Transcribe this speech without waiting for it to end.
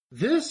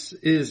This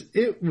is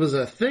It Was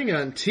a Thing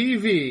on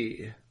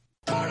TV.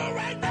 Total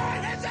Red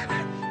Man has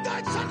ever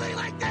done something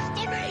like this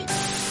to me!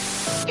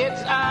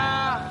 It's,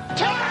 time!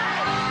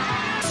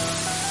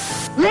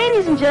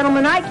 Ladies and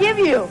gentlemen, I give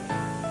you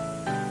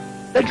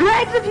the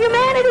Dregs of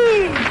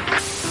Humanity!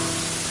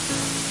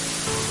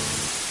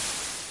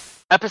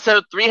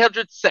 Episode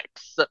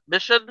 306,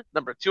 mission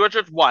number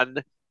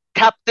 201,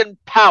 Captain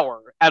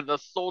Power and the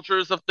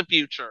Soldiers of the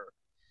Future.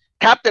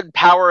 Captain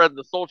Power and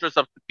the Soldiers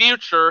of the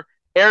Future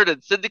aired in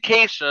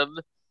syndication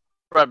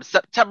from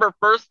September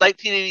 1st,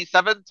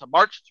 1987 to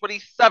March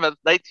 27th,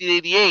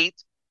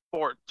 1988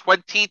 for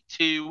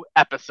 22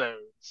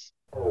 episodes.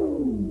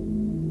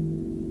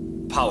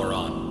 Power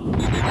on.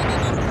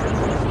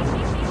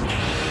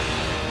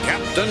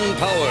 Captain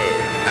Power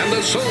and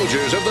the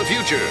Soldiers of the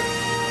Future.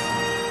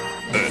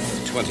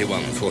 Earth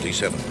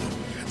 2147.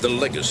 The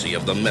legacy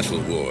of the Metal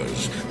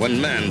Wars,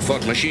 when man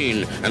fought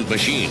machine and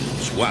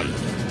machines won.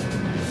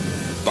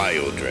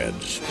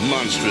 Biodreads,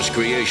 monstrous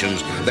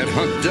creations that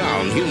hunt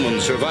down human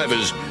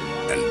survivors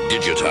and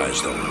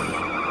digitize them.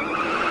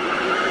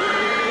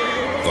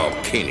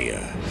 Volcania,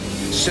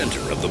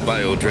 center of the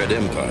Biodread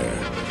Empire,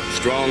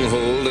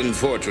 stronghold and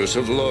fortress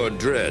of Lord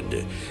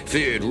Dread,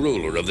 feared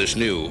ruler of this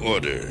new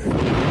order.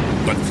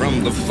 But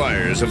from the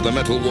fires of the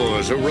Metal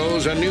Wars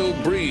arose a new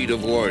breed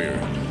of warrior,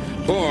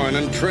 born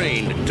and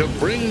trained to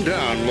bring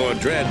down Lord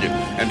Dread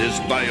and his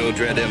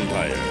Biodread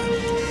Empire.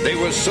 They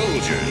were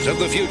soldiers of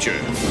the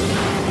future,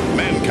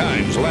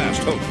 mankind's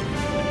last hope.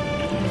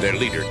 Their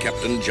leader,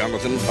 Captain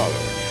Jonathan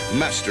Power,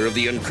 master of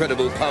the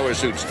incredible power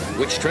suits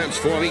which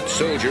transform each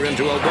soldier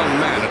into a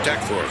one-man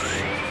attack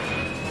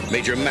force.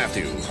 Major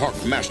Matthew Hawk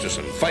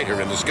Masterson,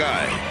 fighter in the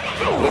sky.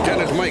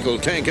 Lieutenant Michael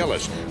Tank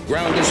Ellis,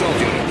 ground assault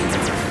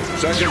unit.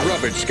 Sergeant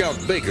Robert Scout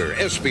Baker,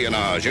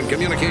 espionage and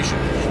communications.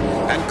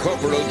 And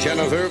Corporal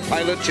Jennifer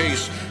Pilot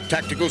Chase,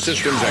 tactical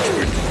systems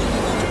expert.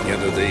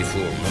 Together they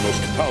form the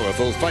most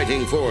powerful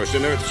fighting force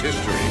in Earth's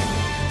history.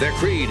 Their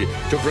creed,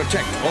 to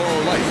protect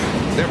all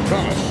life. Their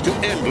promise, to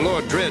end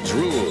Lord Dread's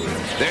rule.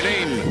 Their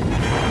name,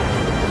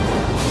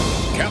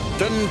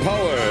 Captain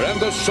Power and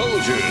the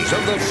Soldiers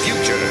of the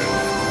Future.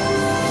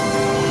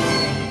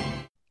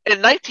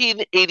 In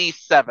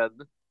 1987,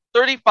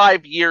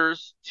 35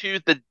 years to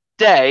the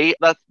day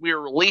that we're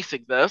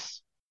releasing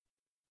this,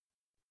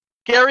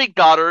 Gary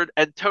Goddard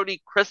and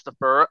Tony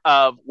Christopher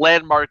of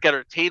Landmark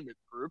Entertainment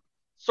Group,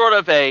 sort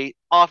of a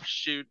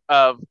offshoot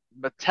of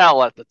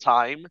Mattel at the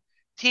time,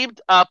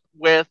 teamed up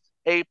with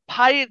a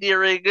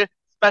pioneering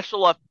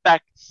special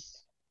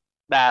effects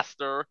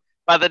master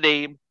by the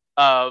name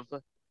of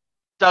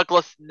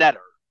Douglas Netter.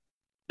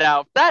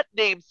 Now, if that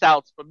name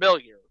sounds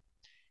familiar,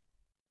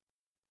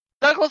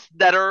 Douglas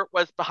Netter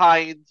was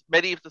behind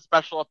many of the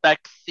special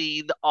effects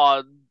seen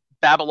on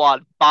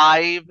Babylon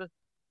 5,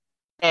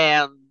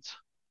 and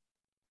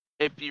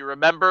if you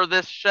remember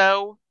this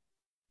show,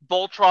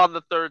 Voltron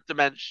the Third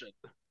Dimension.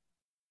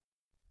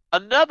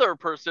 Another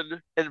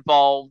person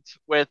involved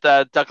with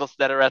Douglas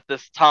Netter at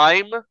this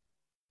time,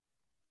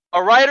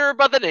 a writer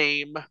by the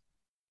name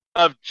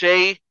of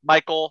J.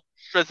 Michael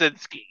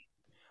Straczynski.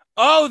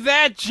 Oh,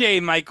 that J.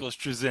 Michael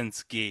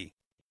Straczynski.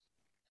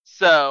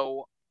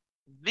 So,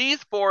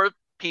 these four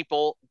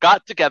people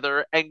got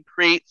together and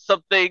create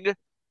something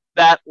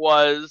that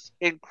was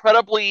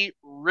incredibly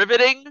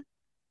riveting,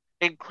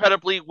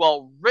 incredibly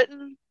well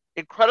written,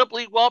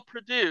 incredibly well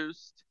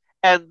produced,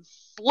 and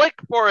slick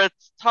for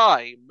its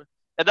time,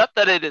 enough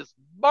that it is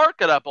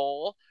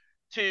marketable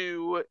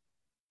to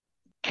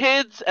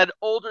kids and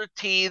older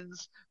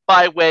teens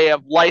by way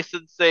of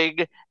licensing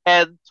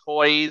and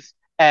toys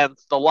and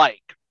the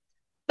like.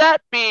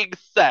 That being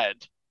said,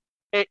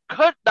 it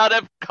could not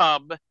have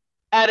come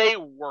at a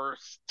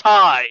worse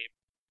time.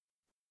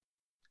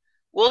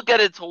 We'll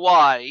get into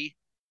why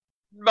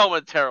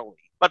momentarily.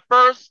 But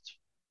first,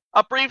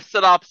 a brief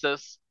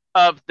synopsis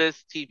of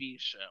this TV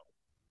show.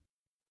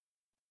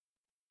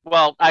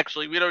 Well,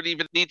 actually, we don't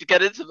even need to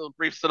get into the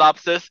brief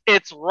synopsis.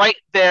 It's right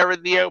there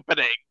in the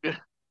opening.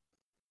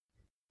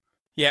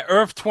 Yeah,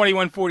 Earth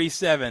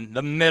 2147,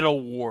 the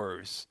Metal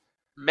Wars.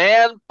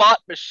 Man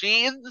fought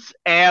machines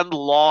and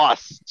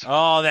lost.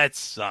 Oh, that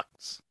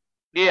sucks.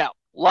 Yeah,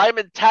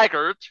 Lyman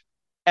Taggart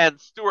and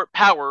Stuart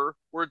Power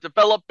were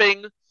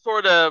developing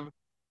sort of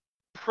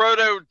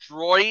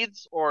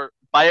proto-droids or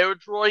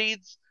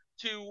biodroids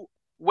to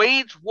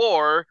wage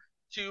war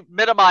to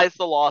minimize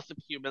the loss of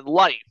human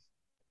life.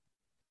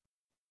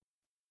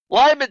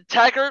 Lyman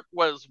Taggart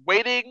was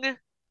waiting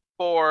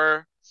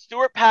for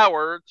Stuart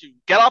Power to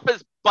get off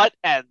his butt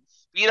and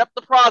speed up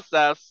the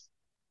process,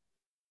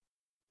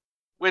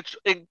 which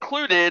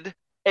included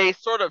a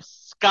sort of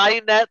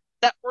Skynet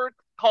network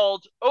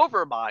called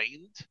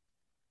Overmind.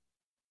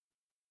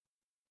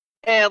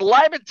 And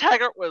Lyman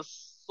Taggart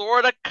was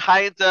sort of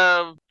kind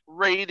of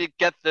ready to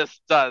get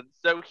this done.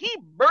 So he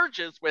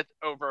merges with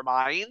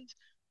Overmind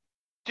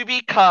to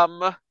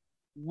become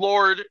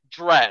Lord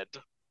Dread.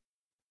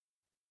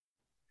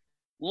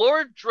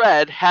 Lord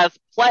Dread has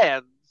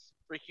plans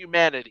for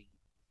humanity.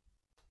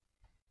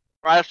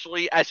 Or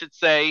actually, I should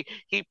say,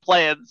 he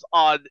plans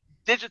on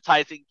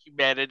digitizing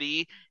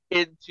humanity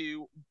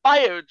into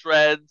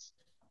biodreads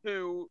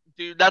who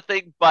do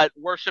nothing but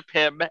worship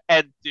him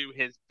and do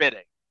his bidding.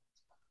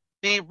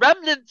 The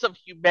remnants of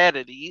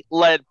humanity,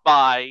 led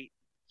by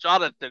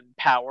Jonathan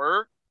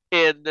Power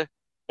in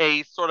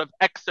a sort of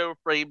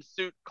exoframe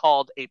suit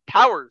called a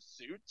power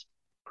suit,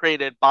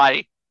 created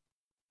by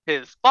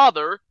his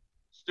father,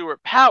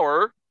 Stuart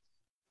Power,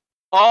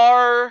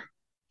 are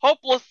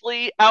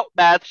hopelessly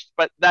outmatched,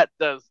 but that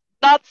does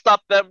not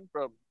stop them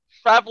from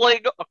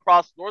traveling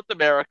across North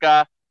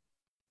America,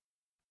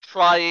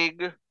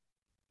 trying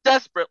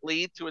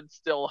desperately to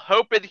instill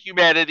hope in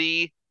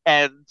humanity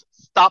and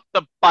stop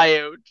the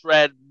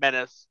Biodread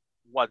menace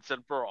once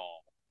and for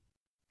all.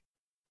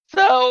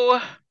 So,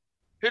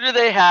 who do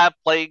they have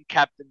playing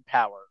Captain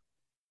Power?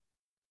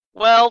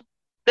 Well,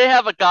 they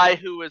have a guy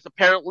who is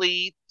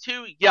apparently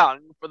too young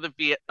for the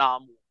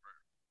Vietnam War.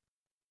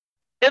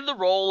 In the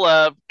role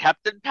of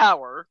Captain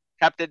Power,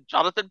 Captain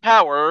Jonathan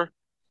Power,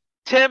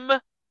 Tim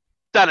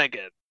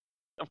Dunnigan.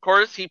 Of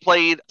course, he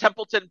played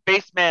Templeton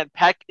Baseman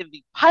Peck in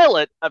the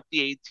pilot of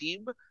the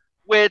A-Team,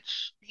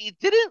 which he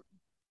didn't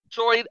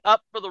join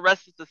up for the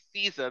rest of the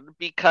season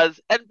because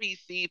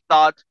NBC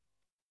thought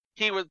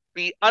he would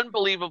be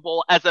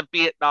unbelievable as a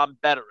Vietnam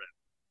veteran.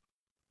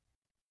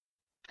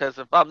 Because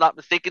if I'm not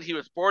mistaken, he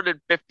was born in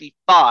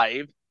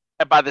 55,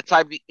 and by the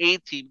time the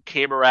A-Team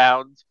came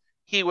around,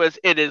 he was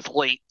in his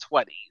late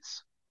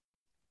 20s.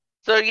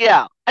 So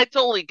yeah, I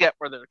totally get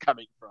where they're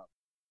coming from.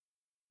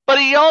 But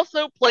he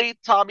also played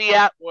Tommy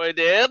Atwood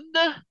in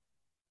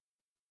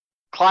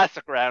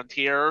classic round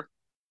here,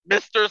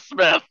 Mr.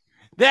 Smith.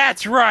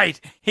 That's right.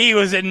 He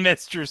was in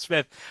Mr.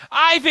 Smith.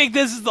 I think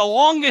this is the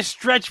longest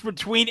stretch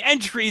between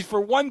entries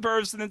for one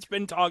person that's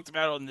been talked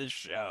about on this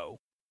show.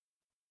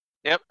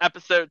 Yep,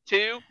 episode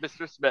 2,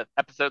 Mr. Smith.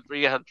 Episode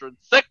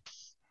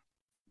 306,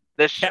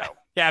 this show.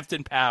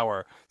 Captain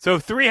Power. So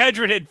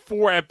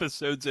 304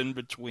 episodes in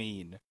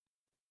between.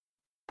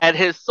 And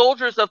his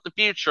soldiers of the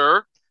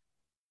future,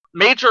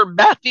 Major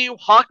Matthew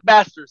Hawk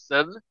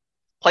Masterson,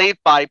 played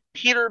by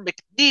Peter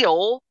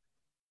MacNeil.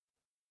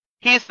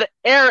 He's the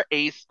air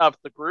ace of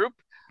the group,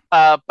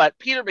 but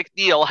Peter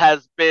MacNeil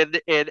has been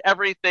in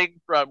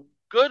everything from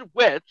Good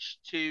Witch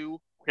to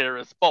Queer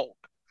as Folk.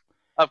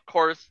 Of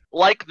course,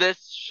 like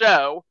this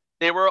show,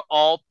 they were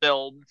all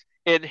filmed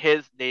in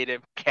his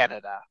native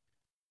Canada.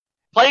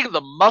 Playing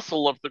the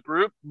muscle of the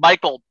group,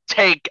 Michael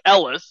Tank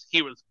Ellis,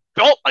 he was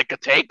built like a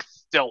tank,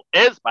 still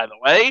is, by the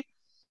way,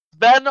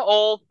 Sven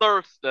Ole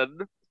Thurston,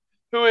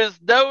 who is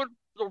known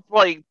for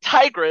playing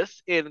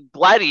Tigress in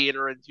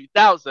Gladiator in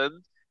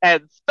 2000,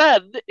 and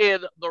Sven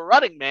in The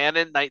Running Man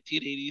in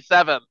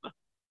 1987.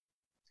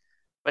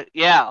 But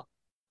yeah,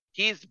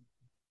 he's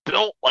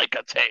built like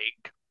a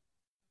tank.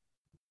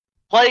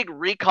 Playing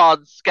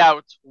Recon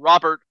Scout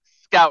Robert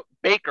Scout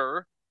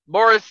Baker,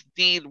 Morris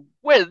Dean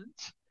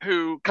Wint,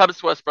 who comes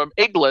to us from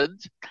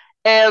England,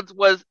 and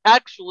was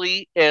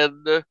actually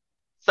in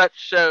such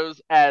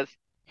shows as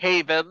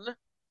Haven,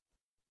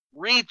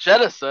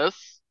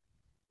 Regenesis,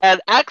 and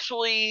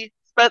actually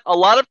spent a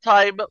lot of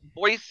time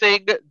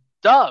voicing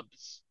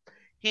dubs.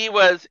 He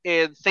was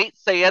in Saint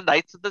Seiya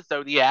Knights of the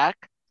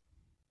Zodiac,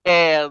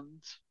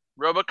 and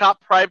RoboCop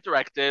Prime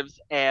Directives,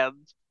 and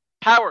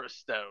Power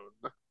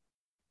Stone.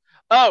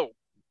 Oh,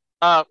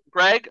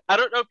 Greg, I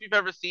don't know if you've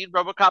ever seen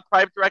RoboCop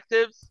Prime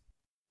Directives.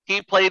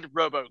 He played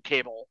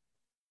RoboCable.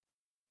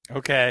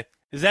 Okay.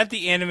 Is that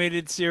the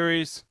animated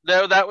series?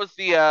 No, that was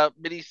the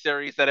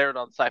miniseries that aired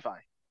on Sci-Fi.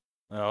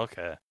 Oh,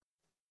 okay.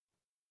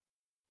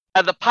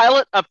 And the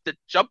pilot of the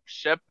Jump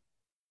Ship,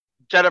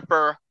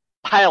 Jennifer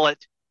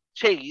Pilot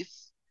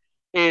Chase,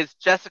 is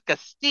Jessica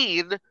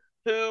Steen,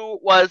 who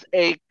was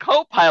a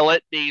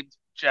co-pilot named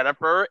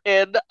Jennifer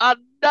in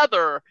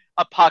another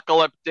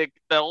apocalyptic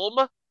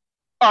film,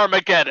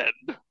 Armageddon.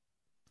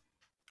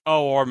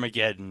 Oh,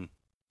 Armageddon.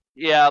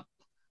 Yeah.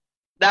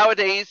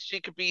 Nowadays, she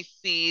could be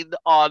seen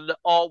on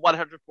all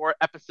 104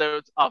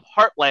 episodes of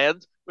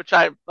Heartland, which,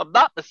 if I'm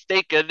not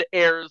mistaken,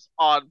 airs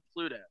on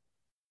Pluto.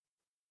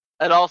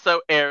 It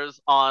also airs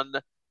on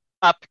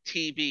Up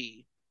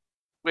TV,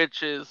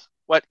 which is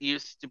what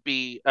used to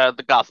be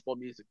the Gospel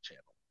Music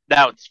Channel.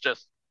 Now it's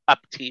just Up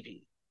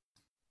TV.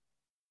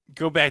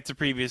 Go back to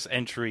previous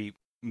entry,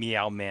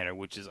 Meow Manor,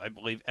 which is, I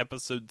believe,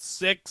 episode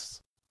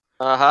 6.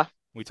 Uh-huh.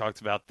 We talked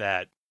about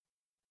that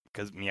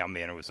because Meow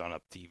Manor was on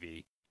Up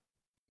TV.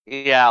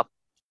 Yeah.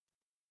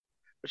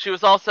 But she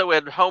was also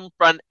in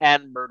Homefront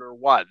and Murder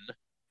 1.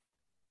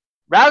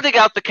 Rounding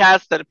out the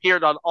cast that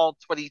appeared on all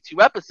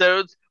 22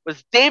 episodes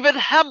was David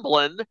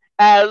Hemblin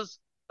as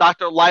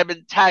Dr.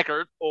 Lyman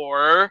Taggart,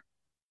 or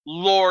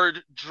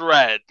Lord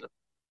Dread.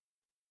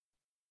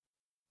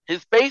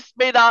 His face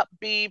may not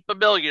be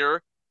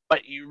familiar,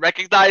 but you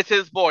recognize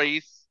his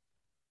voice.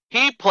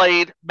 He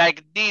played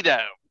Magneto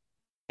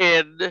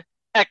in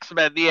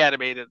X-Men the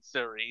Animated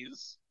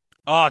Series.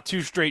 Ah,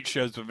 2 straight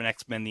shows with an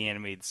X-Men the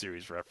Animated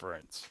Series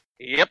reference.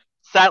 Yep.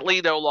 Sadly,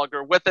 no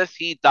longer with us.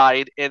 He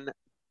died in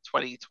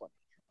 2020.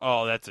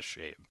 Oh, that's a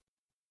shame.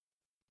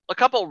 A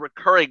couple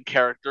recurring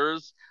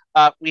characters.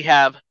 We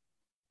have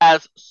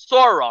as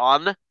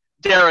Sauron,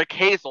 Derek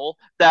Hazel.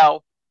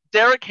 Now,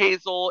 Derek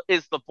Hazel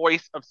is the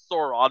voice of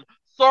Sauron.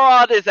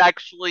 Sauron is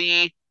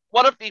actually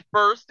one of the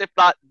first, if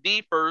not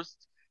the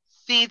first,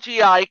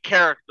 CGI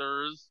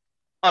characters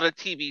on a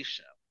TV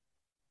show.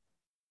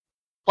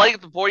 Playing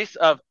the voice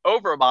of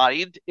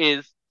Overmind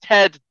is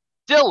Ted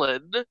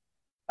Dillon.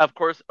 Of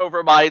course,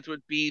 Overmind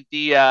would be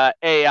the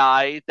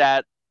AI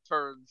that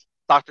turns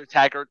Dr.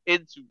 Taggart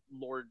into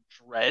Lord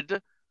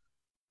Dread.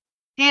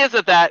 He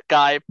isn't that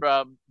guy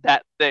from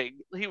That Thing.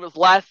 He was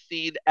last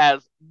seen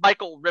as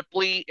Michael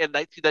Ripley in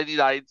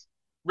 1999's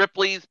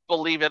Ripley's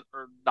Believe It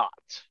or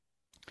Not.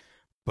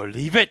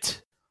 Believe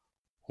it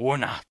or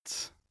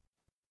not.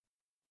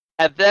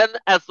 And then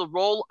as the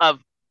role of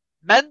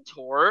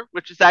Mentor,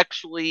 which is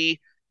actually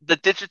the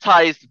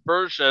digitized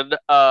version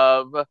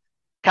of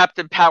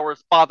Captain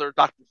Power's father,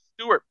 Dr.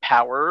 Stuart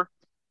Power,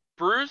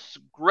 Bruce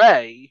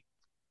Gray,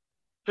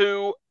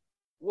 who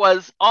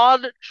was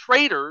on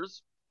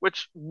Traitors,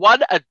 which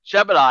won a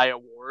Gemini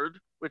Award,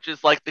 which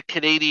is like the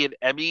Canadian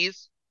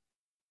Emmys.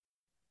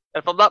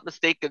 If I'm not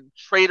mistaken,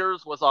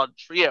 Traitors was on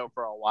Trio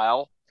for a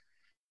while.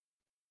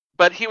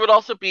 But he would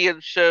also be in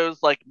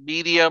shows like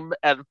Medium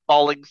and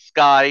Falling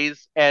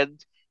Skies, and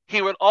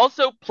he would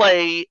also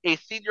play a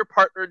senior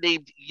partner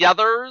named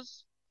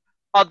Yothers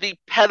on the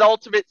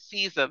penultimate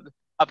season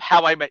of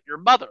How I Met Your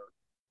Mother.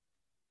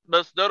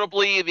 Most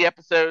notably in the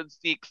episodes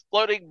The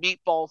Exploding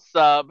Meatball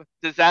Sub,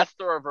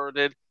 Disaster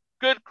Averted,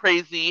 Good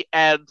Crazy,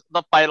 and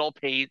The Final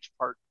Page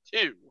Part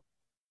 2.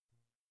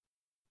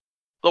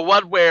 The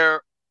one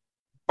where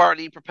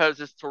Barney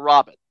proposes to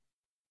Robin.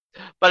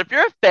 But if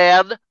you're a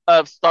fan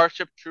of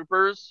Starship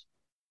Troopers,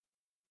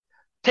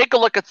 take a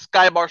look at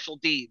Sky Marshal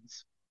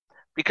Deans,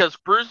 because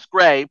Bruce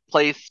Gray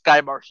plays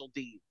Sky Marshal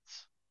Deans.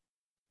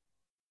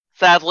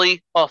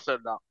 Sadly, also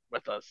not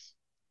with us.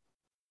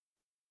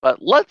 But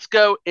let's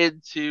go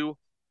into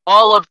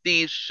all of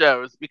these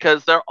shows,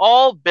 because they're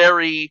all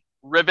very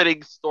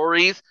riveting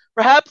stories.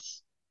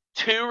 Perhaps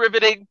too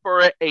riveting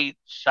for a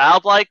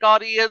childlike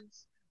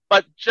audience,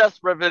 but just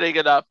riveting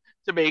enough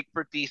to make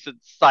for decent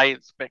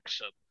science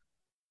fiction.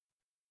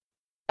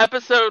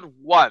 Episode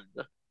 1,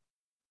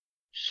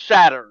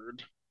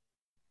 Shattered.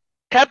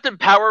 Captain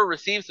Power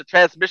receives a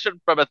transmission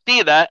from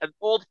Athena, an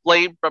old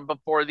flame from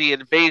before the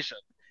invasion.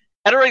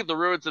 Entering the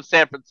ruins of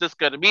San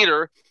Francisco to meet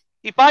her,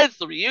 he finds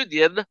the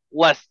reunion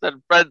less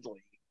than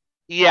friendly.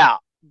 Yeah,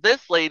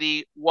 this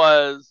lady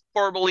was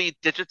formerly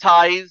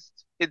digitized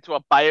into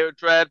a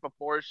biodread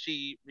before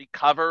she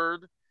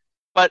recovered,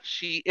 but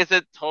she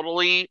isn't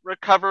totally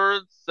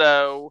recovered,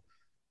 so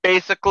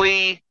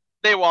basically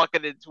they walk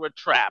it into a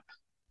trap.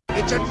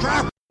 It's a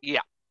trap!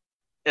 Yeah,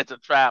 it's a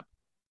trap.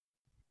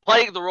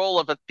 Playing the role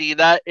of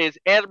Athena is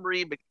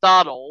Anne-Marie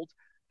McDonald,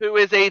 who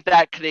is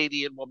that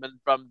Canadian woman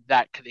from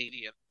That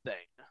Canadian Thing.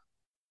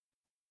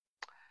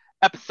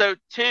 Episode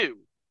 2,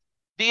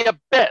 The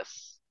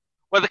Abyss.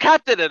 When the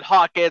captain and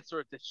Hawk answer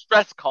a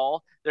distress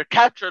call, they're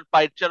captured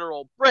by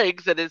General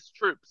Briggs and his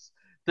troops.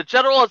 The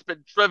general has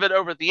been driven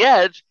over the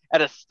edge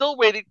and is still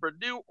waiting for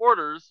new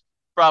orders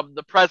from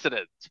the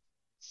president.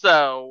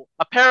 So,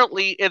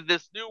 apparently in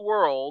this new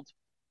world,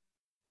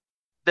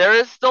 there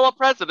is still a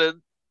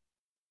president,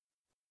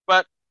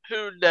 but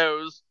who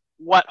knows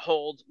what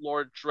hold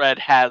Lord Dread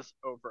has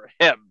over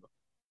him.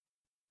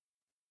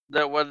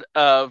 No one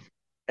of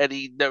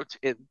any note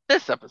in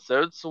this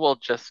episode, so we'll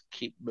just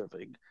keep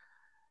moving.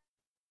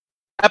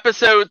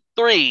 Episode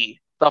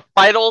 3, The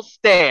Final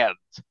Stand.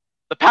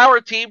 The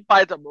Power team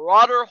finds a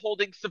marauder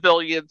holding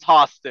civilians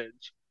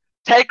hostage.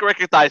 Tank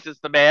recognizes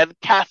the man,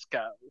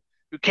 Casco,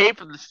 who came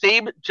from the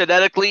same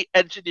genetically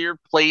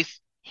engineered place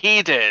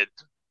he did.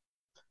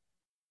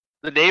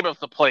 The name of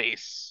the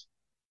place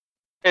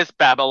is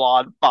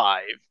Babylon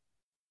 5.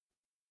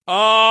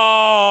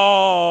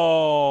 Oh!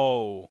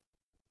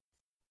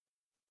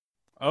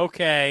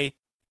 Okay.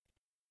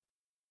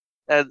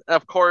 And,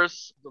 of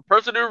course, the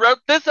person who wrote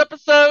this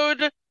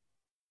episode,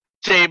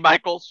 J.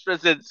 Michael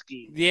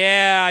Straczynski.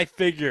 Yeah, I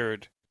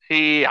figured.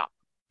 Yeah.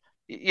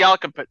 Y'all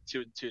can put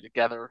 2 and 2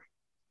 together.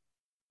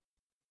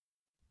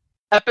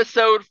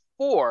 Episode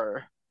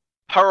 4,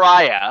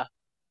 Pariah.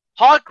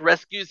 Hawk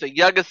rescues a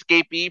young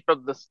escapee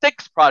from the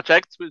Styx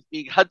Project who is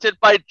being hunted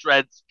by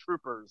Dread's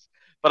troopers.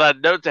 But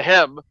unknown to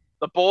him,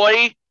 the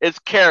boy is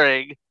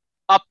carrying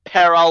a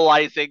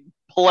paralyzing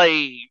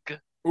plague.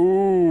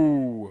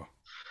 Ooh.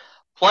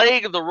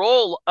 Playing the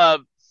role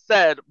of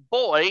said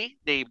boy,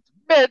 named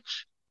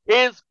Mitch,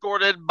 is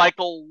Gordon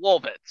Michael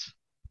Wolvett,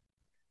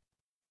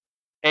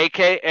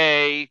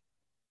 a.k.a.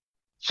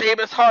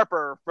 Seamus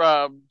Harper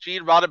from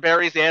Gene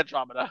Roddenberry's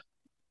Andromeda.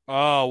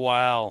 Oh,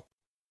 wow.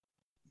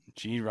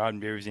 Gene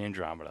Roddenberry's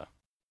Andromeda.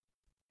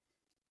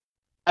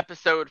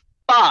 Episode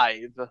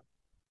 5,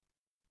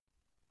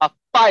 A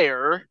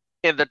Fire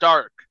in the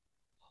Dark.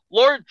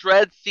 Lord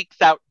Dread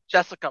seeks out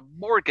Jessica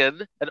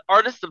Morgan, an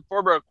artist and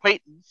former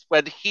acquaintance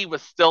when he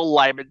was still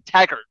Lyman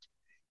Taggart.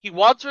 He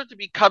wants her to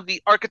become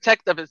the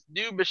architect of his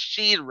new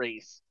machine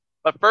race.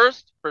 But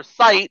first, her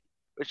sight,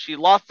 which she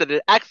lost in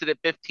an accident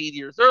 15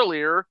 years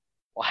earlier,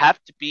 will have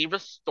to be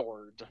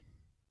restored.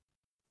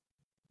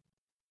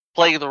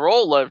 Playing the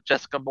role of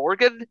Jessica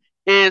Morgan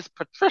is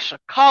Patricia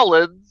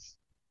Collins,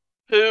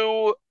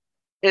 who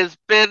has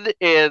been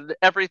in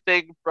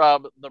everything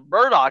from the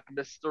Murdoch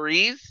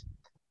Mysteries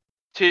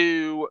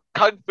to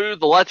Kung Fu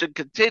The Legend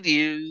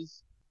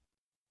Continues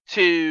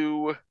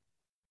to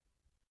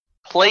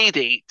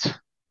Playdate,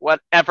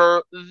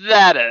 whatever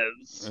that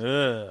is.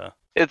 Ugh.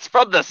 It's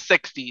from the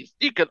 60s.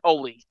 You can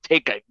only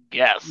take a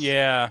guess.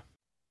 Yeah.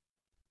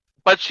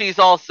 But she's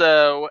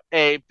also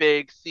a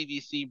big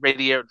CBC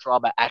radio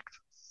drama actress.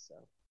 So.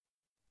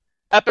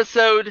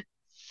 Episode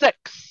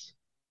 6.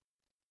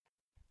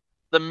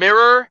 The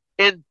Mirror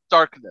in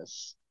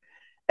Darkness.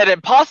 An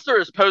imposter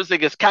is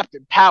posing as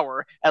Captain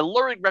Power and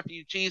luring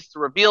refugees to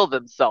reveal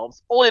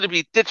themselves, only to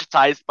be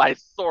digitized by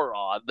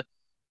Sauron.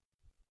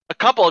 A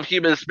couple of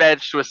humans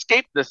manage to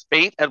escape this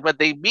fate, and when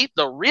they meet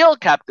the real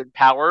Captain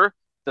Power,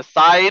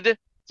 decide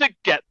to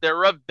get their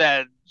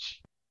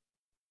revenge.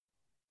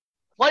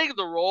 Playing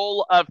the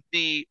role of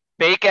the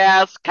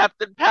fake-ass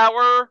Captain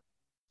Power,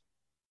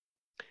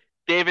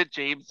 David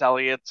James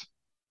Elliott.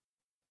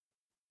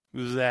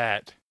 Who's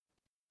that?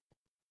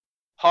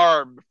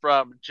 Harm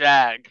from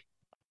Jag.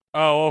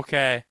 Oh,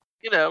 okay.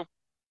 You know.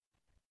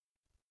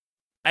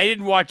 I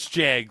didn't watch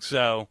Jag,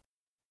 so.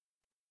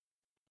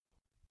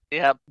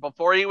 Yeah,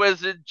 before he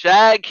was in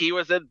Jag, he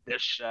was in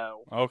this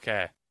show.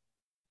 Okay.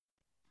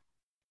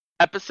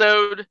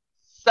 Episode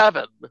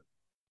 7.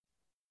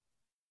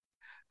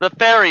 The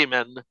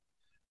Ferryman.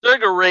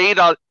 During a raid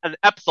on an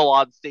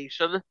Epsilon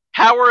station,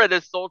 Power and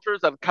his soldiers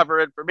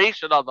uncover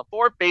information on the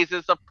 4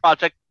 phases of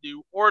Project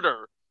New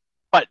Order.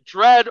 But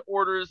Dredd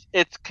orders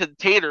its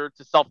container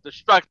to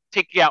self-destruct,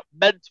 taking out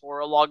Mentor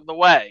along the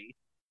way.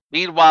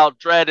 Meanwhile,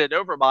 Dredd and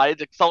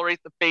Overmind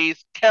accelerate the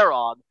phase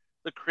Charon,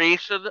 the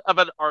creation of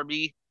an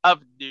army of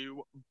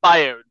new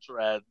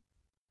Bio-Dredd.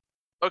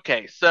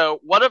 Okay, so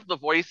one of the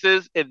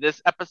voices in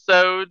this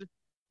episode,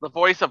 the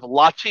voice of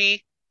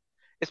Lachi,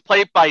 is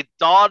played by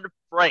Dawn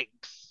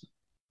Franks.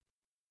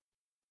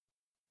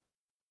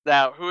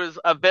 Now, who is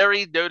a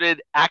very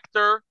noted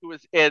actor who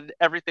is in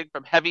everything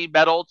from Heavy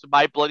Metal to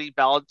My Bloody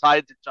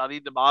Valentine to Johnny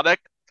Mnemonic.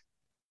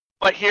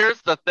 But here's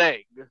the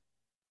thing.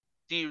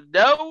 Do you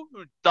know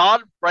who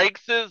Dawn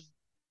Franks'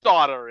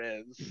 daughter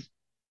is?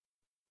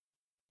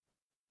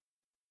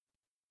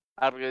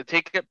 I'm going to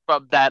take it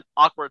from that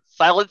awkward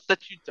silence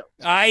that you don't.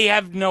 I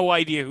have no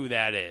idea who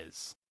that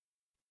is.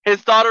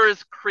 His daughter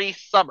is Cree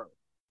Summer.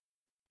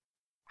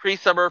 Cree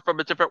Summer from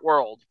A Different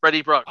World,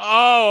 Freddie Brooks.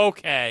 Oh,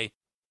 okay.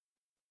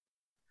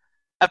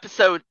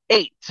 Episode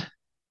 8.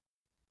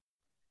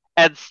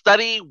 And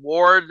Study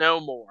War No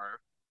More.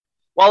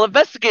 While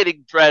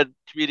investigating Dredd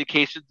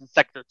communications in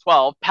Sector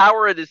 12,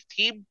 Power and his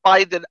team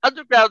find an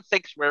underground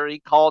sanctuary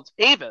called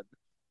Haven,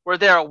 where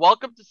they are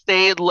welcome to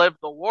stay and live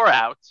the war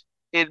out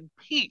in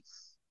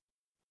peace.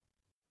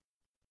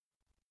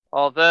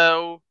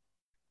 Although,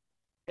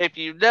 if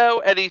you know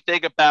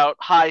anything about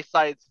high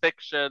science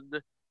fiction,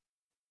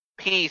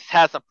 peace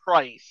has a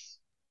price.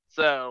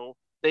 So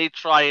they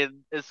try and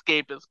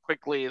escape as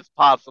quickly as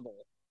possible.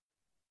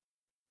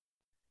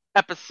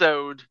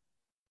 Episode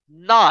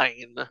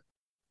 9.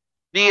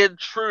 The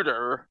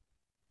Intruder.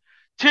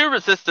 2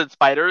 resistance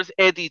fighters,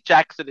 Andy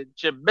Jackson and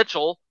Jim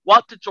Mitchell,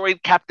 want to join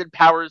Captain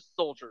Power's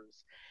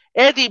soldiers.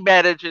 Andy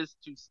manages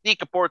to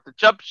sneak aboard the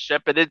jump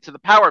ship and into the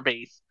power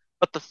base,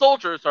 but the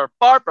soldiers are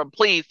far from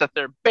pleased that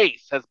their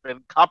base has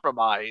been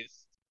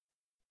compromised.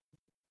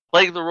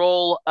 Playing the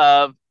role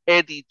of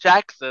Andy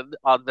Jackson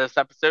on this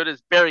episode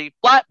is Barry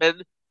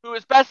Flatman, who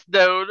is best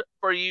known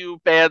for you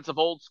fans of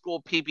old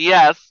school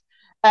PBS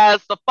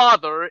as the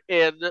father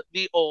in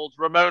the old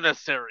Ramona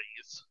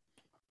series.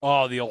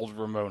 Oh, the old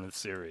Ramona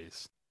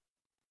series.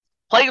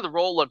 Playing the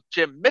role of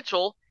Jim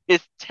Mitchell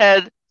is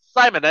Ted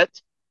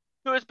Simonet,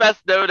 who is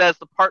best known as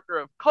the partner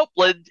of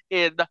Copeland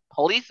in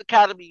Police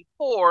Academy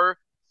 4,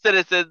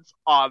 Citizens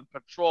on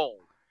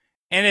Patrol.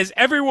 And as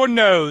everyone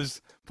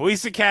knows,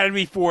 Police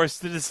Academy 4,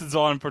 Citizens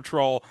on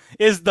Patrol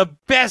is the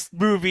best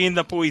movie in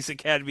the Police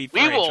Academy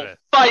franchise. We will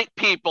fight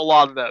people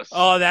on this.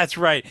 Oh, that's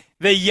right.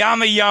 The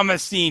Yama Yama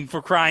scene,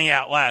 for crying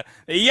out loud.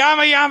 The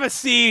Yama Yama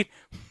scene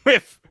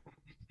with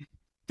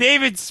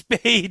David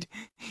Spade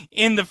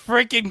in the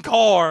freaking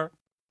car.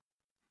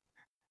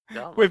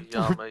 Yama, with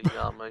yama,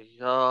 yama,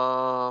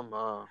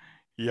 yama.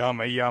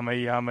 Yama Yama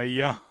Yama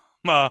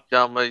Yama.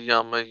 Yama,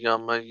 yama,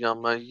 yama,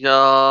 yama,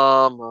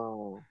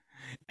 yama.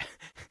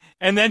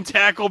 And then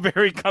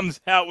Tackleberry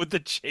comes out with the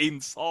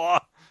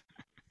chainsaw.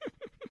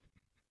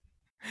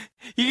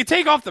 You can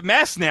take off the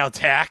mask now,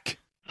 Tack.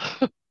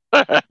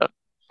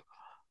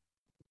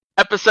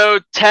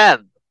 Episode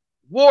 10.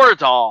 War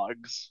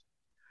Dogs.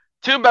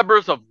 2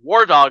 members of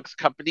War Dogs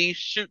Company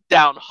shoot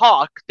down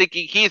Hawk,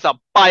 thinking he's a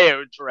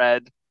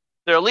Bio-Dredd.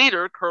 Their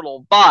leader,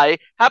 Colonel Vi,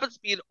 happens to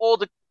be an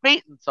old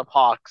acquaintance of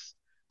Hawk's.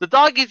 The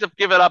doggies have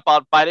given up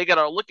on fighting and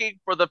are looking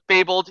for the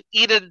fabled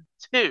Eden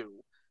 2.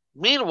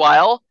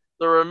 Meanwhile,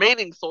 the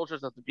remaining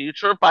soldiers of the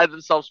future find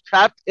themselves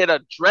trapped in a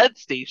Dredd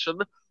station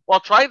while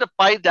trying to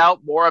find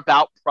out more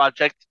about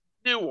Project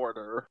New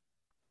Order.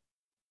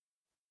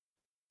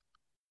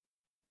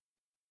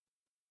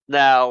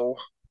 Now,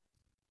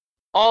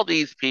 All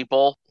these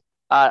people,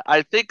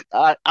 I think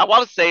I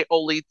want to say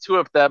only two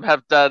of them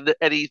have done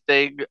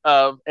anything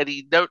of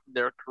any note in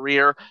their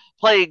career.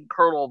 Playing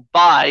Colonel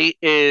Vi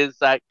is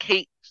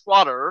Kate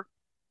Trotter,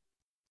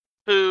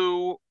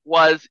 who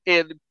was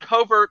in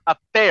Covert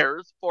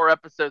Affairs, 4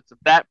 episodes of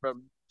that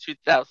from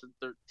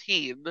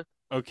 2013.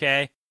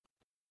 Okay.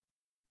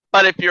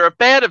 But if you're a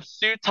fan of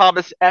Sue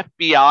Thomas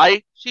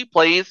FBI, she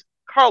plays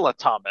Carla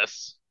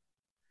Thomas.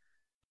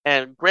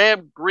 And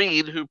Graham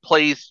Greene, who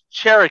plays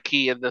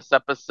Cherokee in this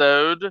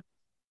episode,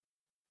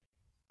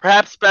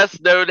 perhaps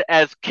best known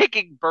as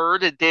Kicking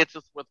Bird in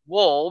Dances with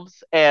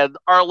Wolves and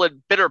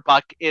Arlen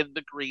Bitterbuck in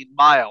The Green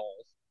Mile.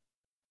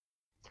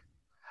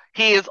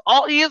 He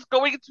is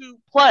going to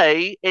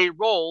play a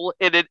role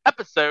in an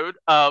episode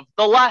of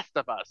The Last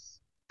of Us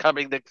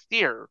coming next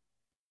year.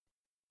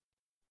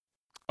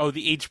 Oh,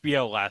 the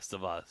HBO Last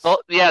of Us. Oh,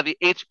 yeah, the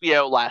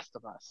HBO Last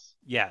of Us.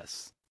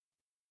 Yes.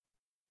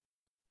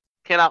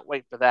 Cannot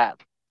wait for that.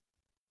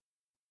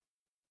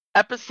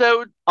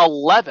 Episode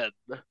 11.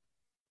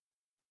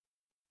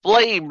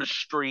 Flame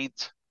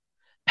Street.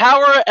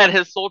 Power and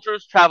his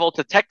soldiers travel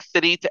to Tech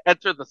City to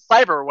enter the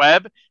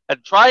cyberweb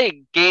and try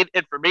and gain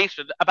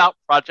information about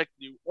Project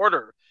New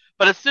Order.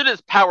 But as soon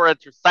as Power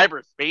enters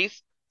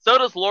cyberspace, so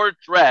does Lord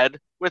Dredd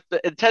with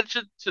the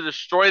intention to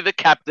destroy the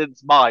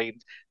captain's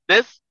mind.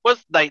 This was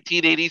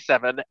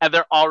 1987, and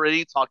they're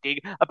already talking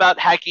about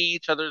hacking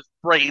each other's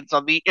brains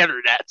on the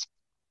internet.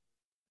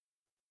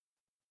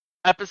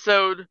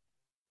 Episode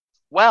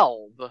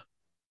 12.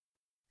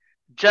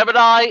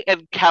 Gemini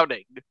and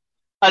Counting.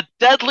 A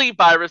deadly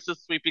virus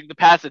is sweeping the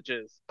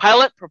passages.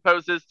 Pilot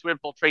proposes to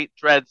infiltrate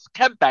Dredd's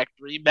chem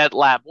factory,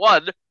 MedLab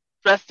 1,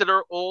 dressed in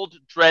her old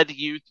Dredd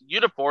youth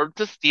uniform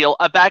to steal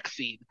a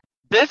vaccine.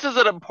 This is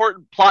an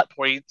important plot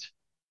point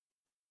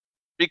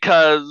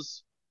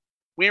because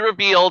we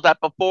reveal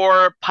that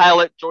before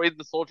Pilot joined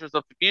the Soldiers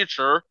of the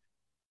Future,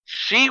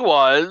 she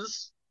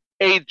was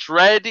a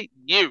Dredd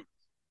youth,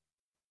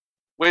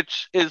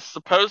 which is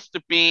supposed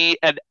to be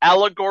an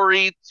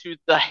allegory to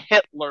the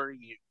Hitler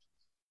youth.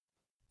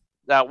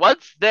 Now,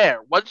 once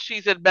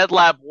she's in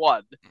MedLab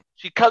 1,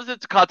 she comes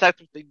into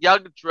contact with a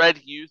young Dredd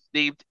youth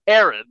named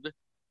Aaron,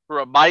 who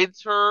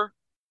reminds her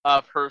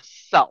of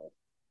herself.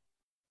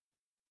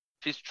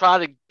 She's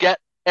trying to get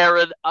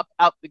Aaron up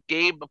out the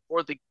game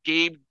before the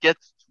game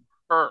gets to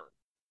her.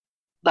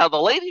 Now,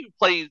 the lady who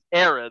plays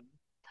Aaron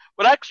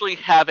would actually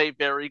have a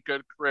very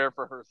good career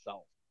for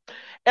herself.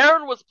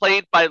 Aaron was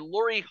played by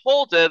Laurie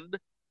Holden,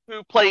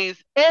 who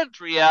plays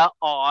Andrea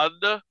on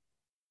The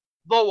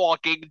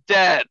Walking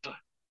Dead.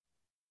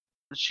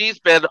 She's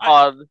been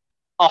on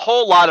a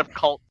whole lot of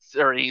cult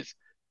series.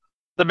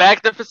 The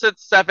Magnificent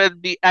Seven,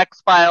 The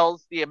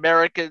X-Files, The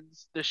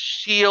Americans, The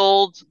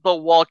Shield, The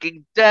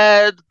Walking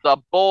Dead, The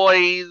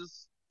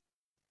Boys.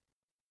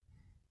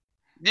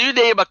 You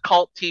name a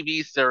cult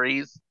TV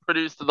series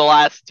produced in the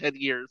last 10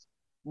 years,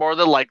 more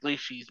than likely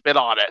she's been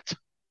on it.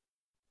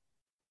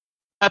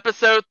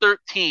 Episode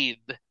 13,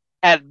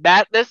 And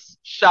Madness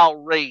Shall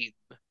Reign.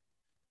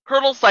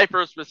 Colonel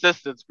Cypher's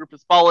resistance group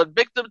has fallen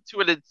victim to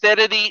an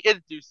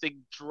insanity-inducing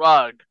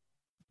drug.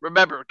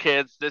 Remember,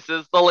 kids, this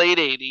is the late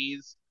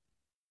 80s.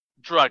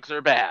 Drugs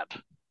are bad.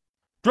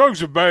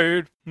 Drugs are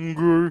bad.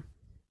 Okay.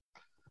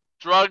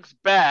 Drugs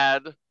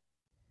bad.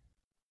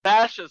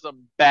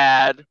 Fascism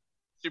bad.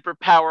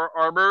 Superpower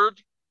armored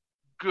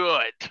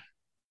good.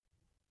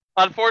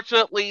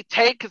 Unfortunately,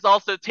 Tank has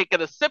also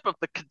taken a sip of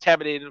the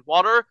contaminated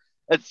water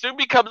and soon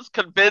becomes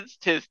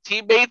convinced his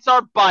teammates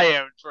are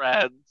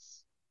Biodreads.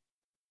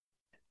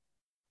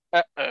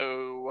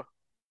 Uh-oh.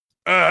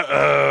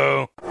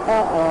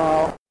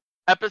 Uh-oh.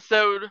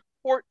 Episode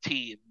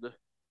 14.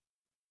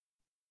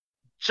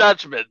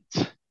 Judgment.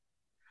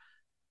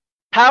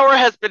 Power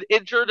has been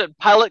injured and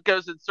Pilot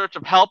goes in search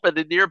of help in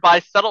a nearby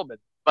settlement,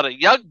 but a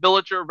young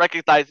villager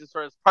recognizes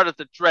her as part of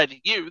the Dredd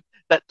youth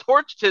that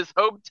torched his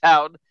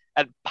hometown,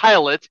 and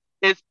Pilot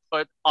is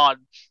put on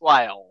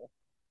trial.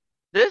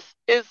 This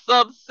is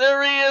some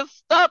serious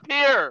stuff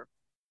here.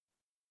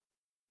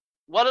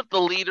 One of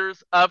the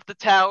leaders of the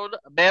town,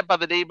 a man by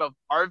the name of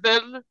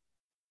Arvin,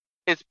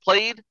 is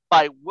played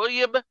by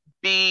William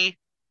B.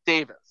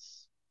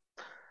 Davis.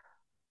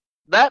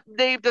 That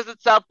name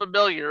doesn't sound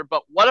familiar,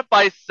 but what if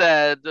I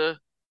said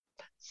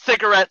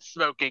cigarette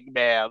smoking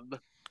man?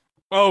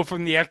 Oh,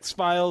 from the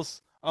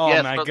X-Files? Oh,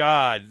 yes, my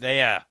God.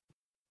 Yeah.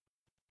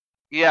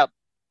 Yep.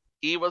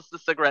 He was the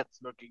cigarette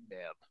smoking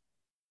man.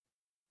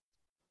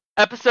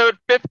 Episode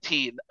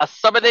 15, A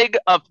Summoning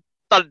of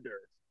Thunder.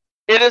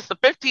 It is the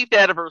 15th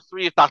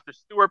anniversary of Dr.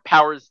 Stuart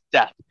Power's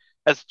death.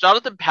 As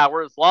Jonathan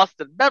Power is lost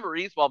in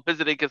memories while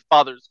visiting his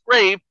father's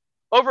grave,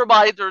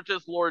 Overmind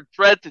urges Lord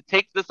Dredd to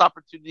take this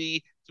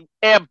opportunity to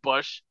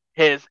ambush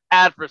his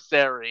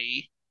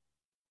adversary.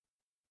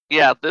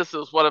 Yeah, this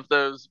is one of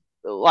those,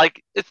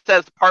 like, it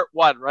says part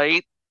 1,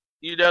 right?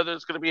 You know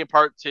there's going to be a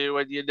part 2,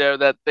 and you know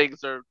that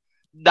things are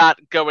not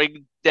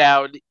going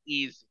down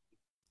easy.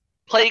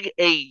 Playing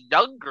a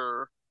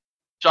younger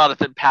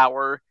Jonathan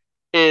Power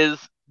is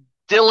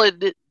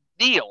Dylan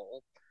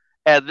Neal,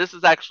 And this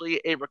is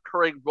actually a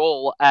recurring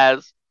role,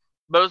 as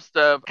most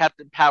of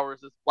Captain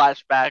Powers'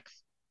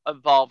 flashbacks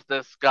involve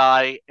this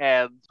guy.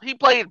 And he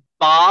played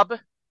Bob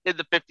in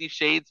the 50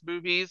 Shades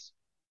movies.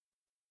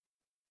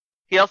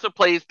 He also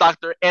plays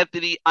Dr.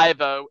 Anthony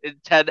Ivo in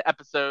 10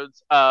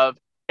 episodes of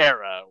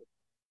Arrow.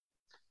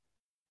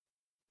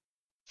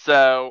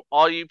 So,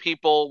 all you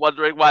people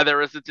wondering why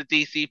there isn't a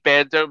DC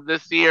fandom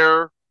this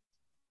year,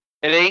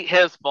 it ain't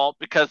his fault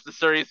because the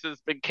series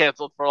has been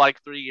canceled for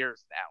like 3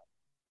 years now.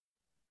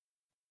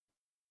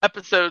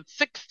 Episode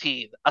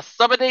 16, A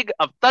Summoning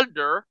of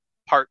Thunder,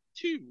 Part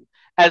 2.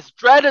 As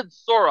Dredd and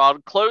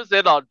Sauron close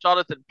in on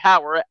Jonathan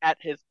Power at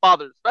his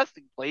father's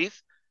resting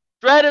place,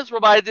 Dredd is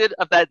reminded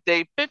of that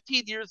day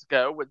 15 years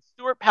ago when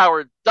Stuart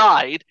Power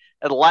died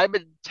and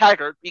Lyman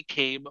Taggart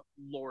became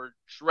Lord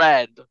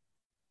Dredd.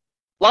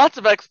 Lots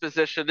of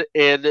exposition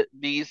in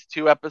these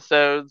 2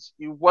 episodes.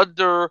 You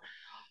wonder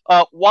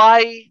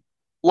why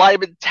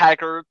Lyman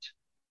Taggart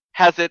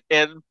has it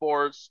in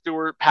for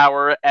Stuart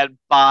Power, and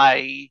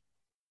by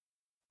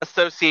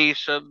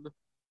association,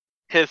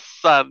 his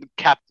son,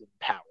 Captain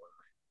Power.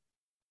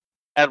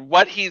 And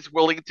what he's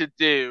willing to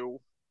do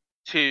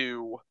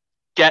to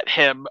get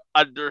him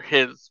under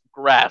his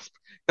grasp.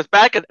 Because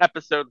back in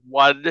episode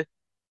 1,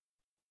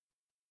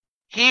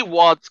 he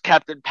wants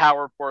Captain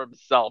Power for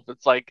himself.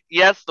 It's like,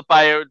 yes, the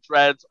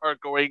Bio-Dreads are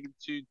going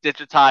to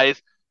digitize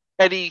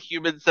any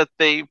humans that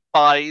they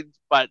find,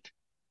 but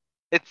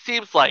it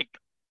seems like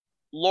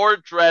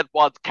Lord Dredd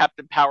wants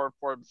Captain Power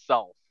for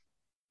himself.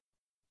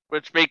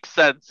 Which makes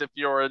sense if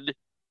you're an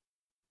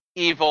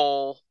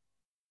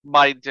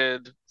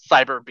evil-minded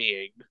cyber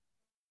being.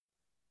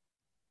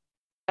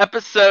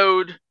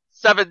 Episode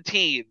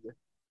 17,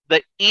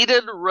 The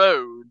Eden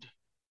Road.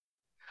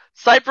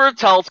 Cypher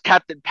tells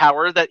Captain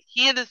Power that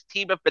he and his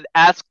team have been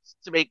asked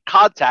to make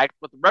contact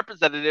with a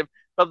representative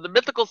from the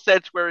mythical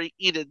sanctuary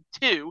Eden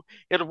 2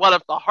 in one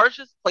of the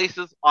harshest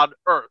places on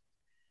Earth,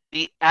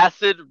 the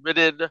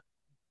acid-ridden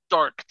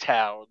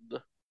Darktown.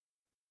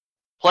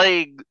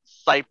 Playing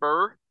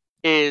Cypher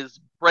is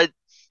Brent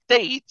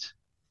State,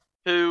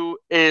 who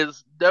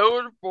is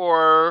known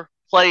for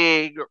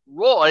playing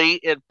Roy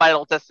in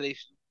Final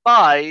Destination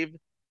 5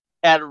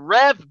 and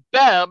Rev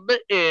Bem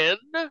in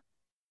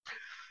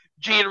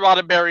Gene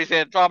Roddenberry's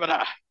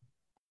Andromeda.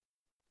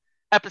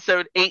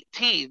 Episode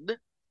 18,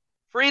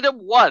 Freedom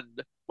 1.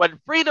 When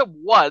Freedom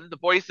 1, the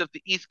voice of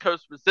the East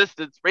Coast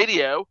Resistance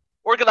Radio,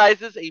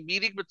 organizes a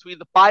meeting between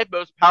the 5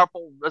 most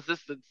powerful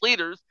resistance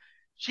leaders,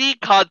 she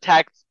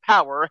contacts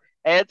Power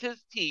and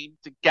his team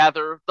to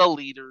gather the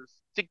leaders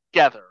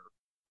together.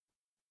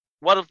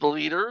 One of the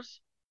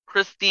leaders,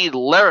 Christine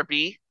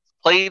Larrabee,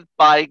 played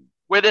by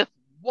Gwyneth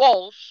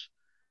Walsh,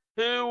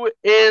 who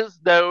is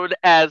known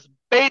as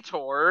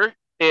B'Etor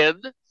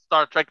in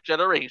Star Trek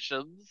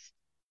Generations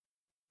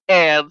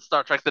and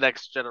Star Trek The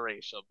Next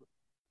Generation.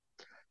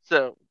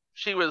 So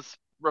she was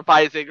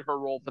revising her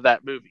role for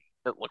that movie,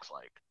 it looks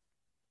like.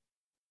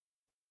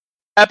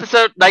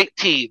 Episode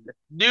 19,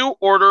 New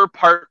Order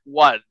Part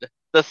 1.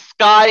 The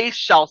Sky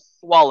Shall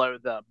Swallow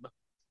Them.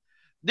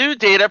 New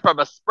data from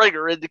a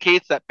Springer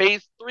indicates that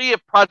Phase 3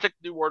 of Project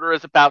New Order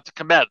is about to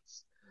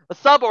commence. A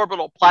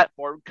suborbital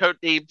platform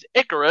codenamed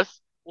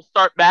Icarus will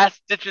start mass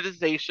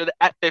digitization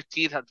at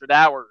 1500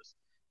 hours.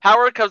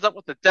 Power comes up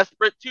with a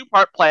desperate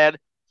 2-part plan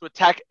to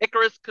attack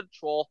Icarus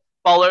Control,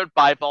 followed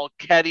by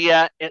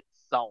Volcania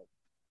itself.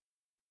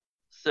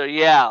 So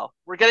yeah,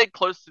 we're getting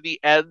close to the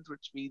end,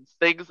 which means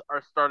things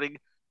are starting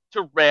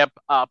to ramp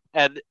up,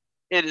 and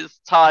it is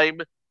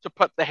time to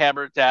put the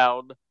hammer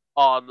down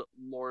on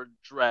Lord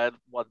Dredd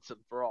once and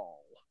for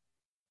all.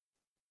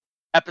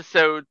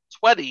 Episode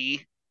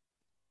 20,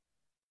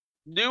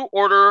 New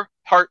Order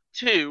Part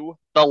 2,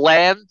 The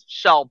Land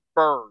Shall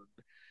Burn.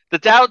 The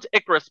downed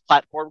Icarus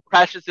platform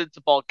crashes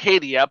into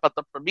Volcania, but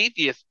the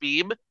Prometheus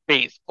beam,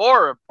 Phase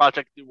 4 of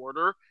Project New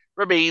Order,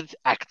 remains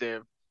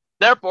active.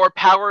 Therefore,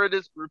 Power and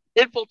his group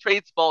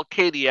infiltrates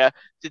Volcania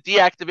to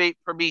deactivate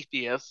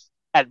Prometheus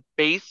and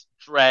face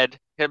Dredd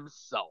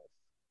himself.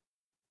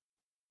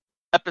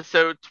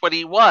 Episode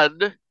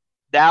 21,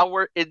 now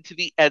we're into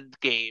the end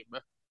game.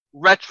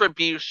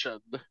 Retribution.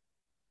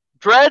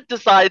 Dredd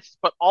decides to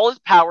put all his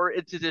power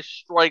into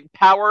destroying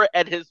Power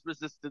and his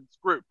resistance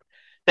group.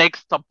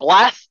 Thanks to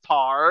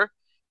Blastar,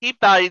 he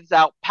finds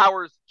out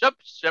Power's jump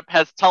ship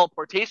has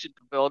teleportation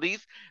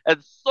abilities,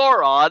 and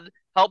Sauron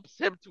helps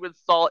him to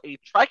install a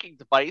tracking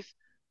device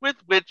with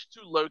which to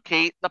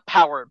locate the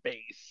Power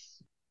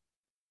base.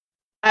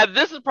 And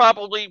this is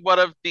probably one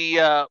of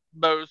the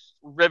most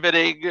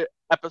riveting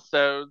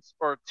episodes,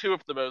 or 2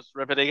 of the most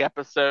riveting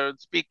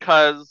episodes,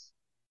 because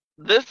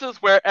this is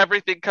where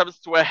everything comes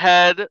to a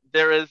head.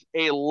 There is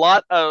a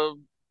lot of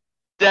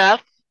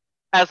death,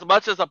 as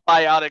much as a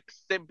biotic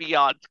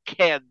symbiont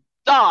can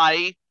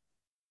die,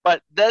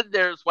 but then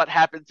there's what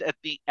happens at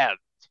the end.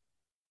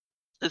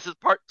 This is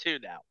part 2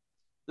 now.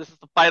 This is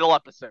the final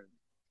episode.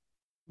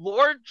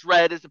 Lord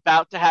Dredd is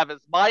about to have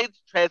his mind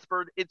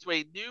transferred into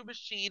a new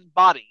machine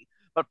body,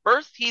 but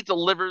first he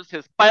delivers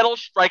his final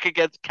strike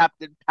against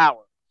Captain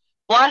Power.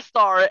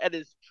 Blastar and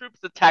his troops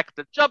attack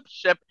the jump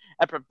ship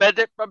and prevent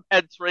it from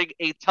entering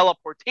a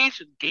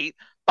teleportation gate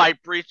by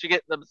breaching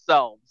it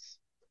themselves.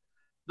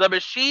 The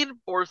machine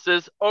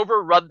forces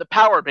overrun the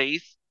power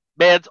base,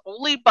 manned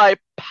only by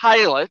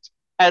Pilot,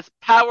 as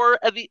Power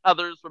and the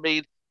others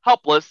remain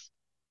helpless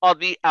on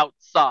the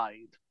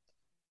outside.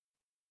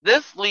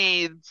 This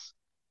leads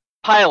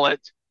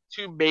Pilot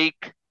to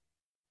make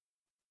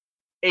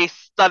a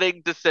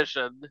stunning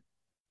decision,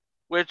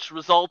 which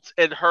results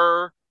in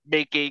her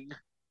making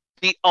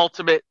the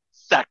ultimate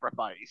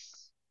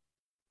sacrifice.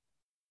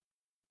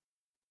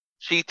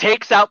 She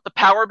takes out the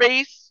power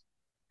base,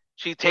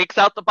 she takes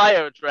out the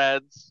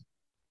biodreads,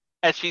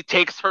 and she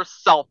takes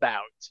herself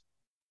out.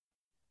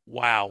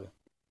 Wow.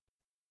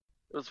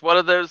 It was one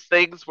of those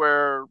things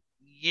where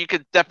you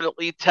could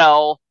definitely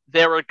tell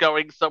they were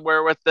going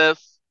somewhere with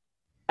this,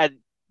 and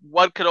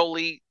one could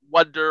only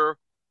wonder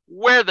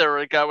where they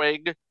were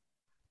going,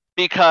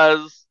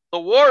 because the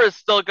war is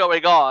still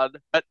going on,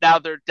 but now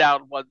they're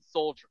down one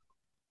soldier.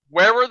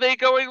 Where were they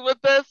going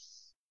with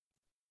this?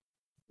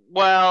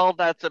 Well,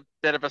 that's a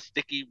bit of a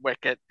sticky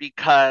wicket,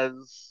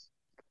 because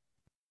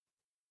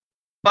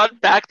fun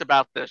fact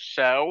about this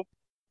show,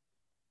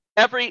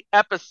 every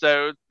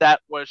episode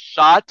that was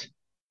shot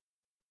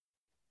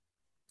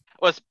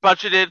was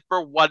budgeted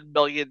for $1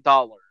 million.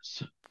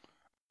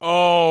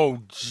 Oh,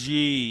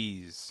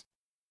 jeez.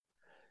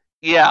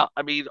 Yeah,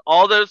 I mean,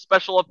 all those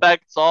special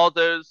effects, all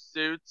those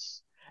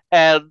suits,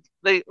 and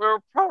they were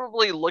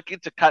probably looking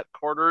to cut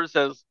corners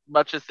as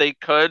much as they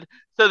could,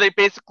 so they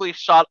basically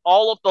shot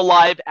all of the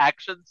live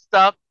action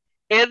stuff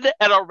in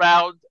and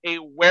around a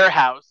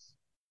warehouse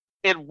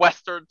in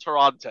Western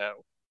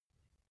Toronto.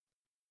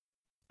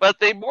 But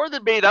they more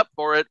than made up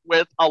for it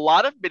with a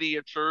lot of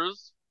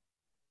miniatures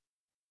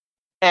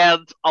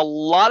and a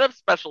lot of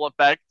special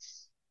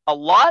effects, a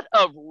lot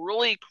of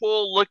really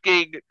cool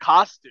looking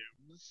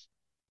costumes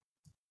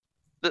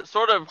that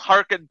sort of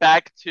harken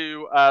back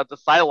to the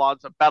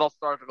Cylons of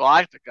Battlestar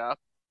Galactica,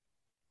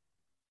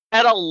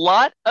 and a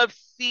lot of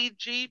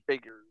CG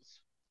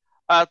figures.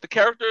 The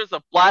characters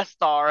of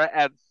Blastar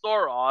and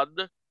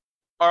Sauron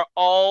are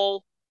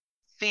all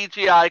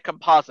CGI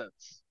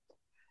composites.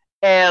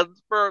 And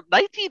for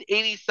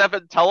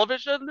 1987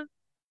 television,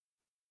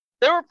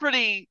 they were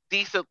pretty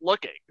decent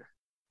looking.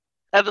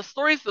 And the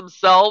stories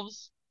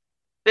themselves,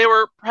 they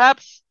were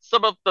perhaps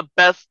some of the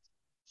best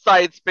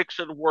science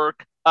fiction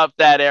work of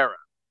that era.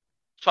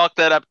 Chalk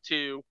that up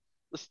to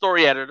the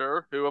story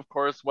editor, who of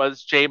course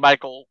was J.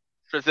 Michael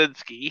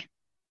Straczynski.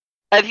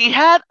 And he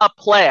had a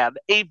plan,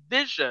 a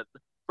vision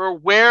for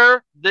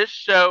where this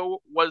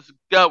show was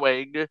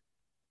going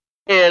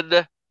in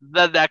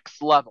the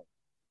next level.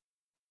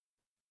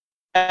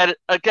 And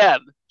again,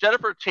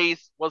 Jennifer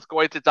Chase was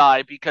going to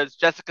die because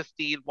Jessica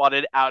Steen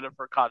wanted out of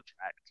her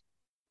contract.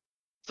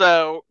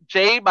 So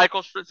J.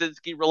 Michael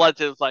Straczynski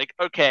relented, was like,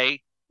 okay,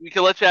 we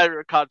can let you out of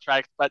your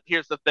contract, but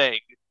here's the thing.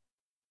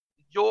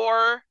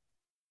 Your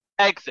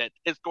exit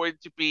is going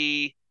to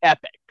be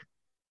epic.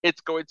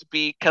 It's going to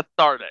be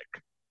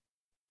cathartic.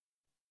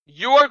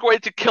 You are going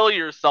to kill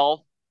yourself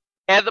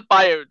and the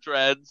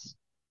biodreads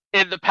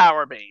in the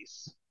power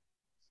base.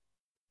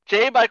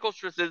 J. Michael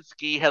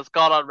Straczynski has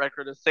gone on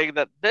record as saying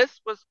that this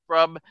was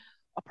from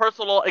a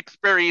personal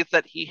experience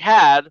that he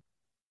had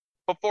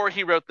before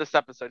he wrote this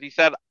episode. He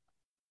said,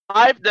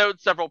 I've known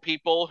several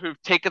people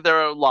who've taken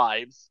their own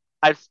lives.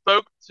 I've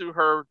spoke to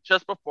her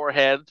just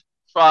beforehand,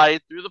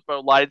 tried through the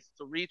phone lines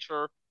to reach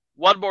her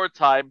one more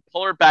time,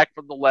 pull her back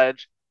from the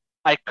ledge.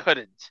 I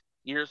couldn't.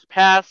 Years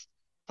passed.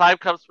 Time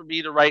comes for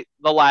me to write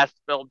the last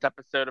filmed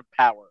episode of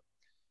Power.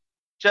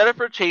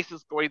 Jennifer Chase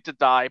is going to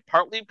die,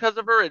 partly because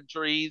of her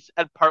injuries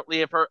and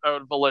partly of her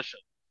own volition.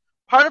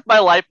 Part of my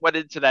life went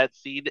into that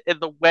scene in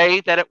the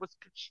way that it was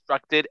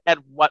constructed and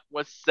what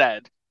was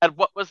said and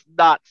what was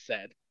not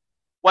said.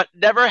 What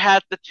never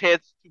had the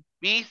chance to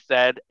be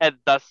said and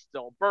thus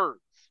still burns.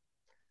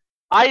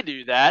 I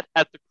knew that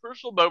at the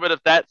crucial moment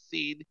of that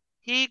scene,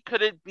 he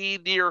couldn't be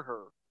near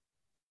her,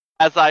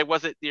 as I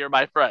wasn't near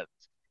my friends.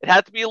 It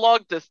had to be long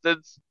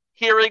distance,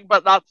 hearing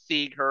but not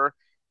seeing her,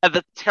 and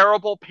the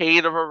terrible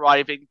pain of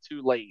arriving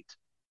too late.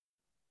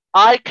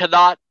 I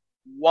cannot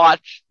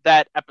watch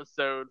that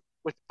episode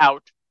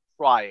without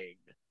crying.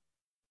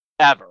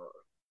 Ever.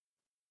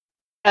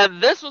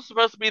 And this was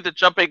supposed to be the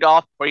jumping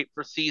off point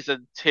for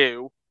season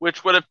 2,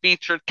 which would have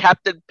featured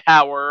Captain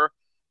Power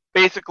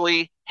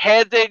basically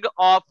handing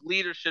off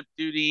leadership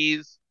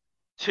duties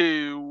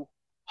to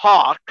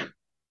Hawk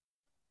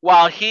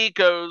while he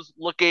goes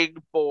looking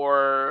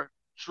for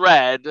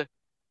Dredd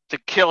to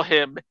kill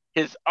him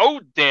his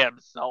own damn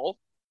self,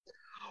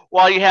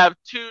 while you have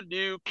two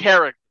new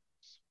characters.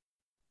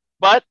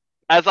 But,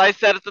 as I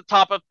said at the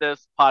top of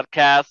this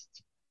podcast,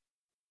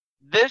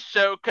 this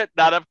show could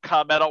not have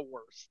come at a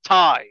worse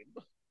time.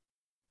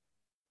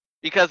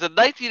 Because in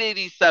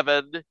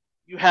 1987,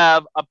 you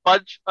have a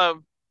bunch of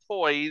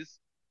toys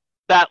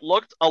that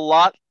looked a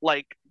lot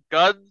like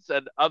guns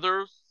and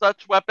other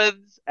such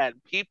weapons,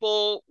 and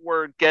people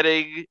were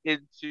getting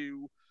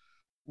into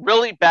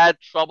really bad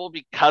trouble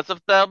because of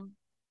them.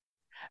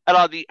 And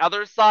on the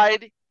other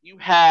side, you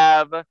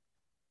have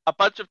a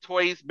bunch of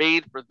toys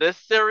made for this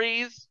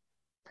series.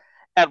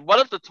 And one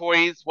of the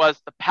toys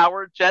was the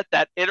Power Jet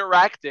that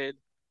interacted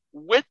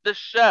with the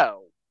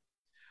show.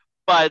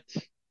 But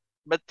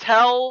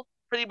Mattel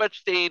pretty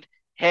much stayed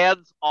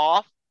hands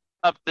off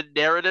of the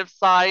narrative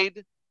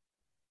side,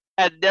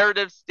 and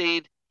narrative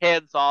stayed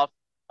hands off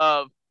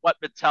of what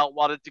Mattel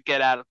wanted to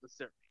get out of the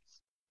series.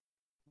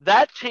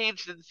 That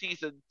changed in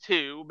season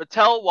 2.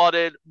 Mattel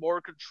wanted more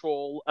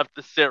control of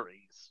the series.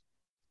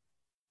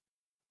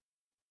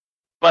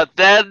 But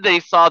then they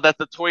saw that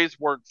the toys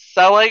weren't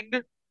selling,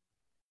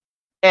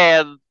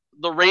 and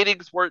the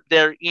ratings weren't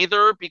there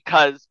either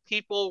because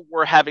people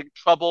were having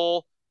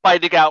trouble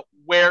finding out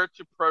where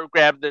to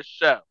program this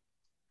show.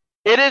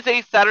 It is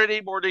a Saturday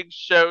morning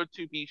show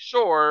to be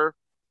sure,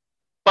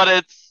 but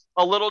it's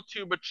a little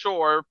too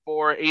mature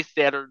for a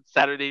standard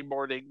Saturday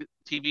morning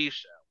TV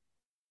show.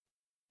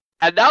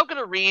 And now I'm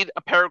going to read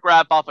a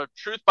paragraph off of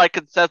Truth by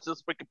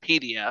Consensus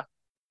Wikipedia.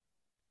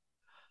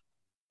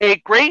 A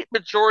great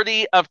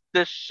majority of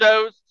the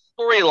show's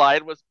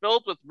storyline was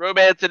filled with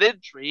romance and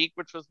intrigue,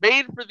 which was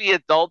made for the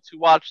adults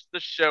who watched the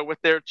show with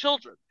their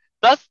children.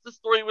 Thus, the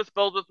story was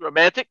filled with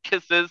romantic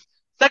kisses,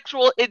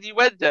 sexual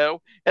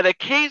innuendo, and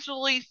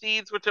occasionally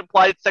scenes which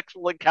implied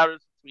sexual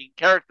encounters between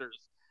characters.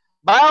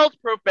 Mild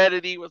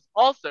profanity was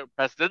also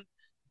present.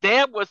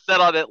 Damn was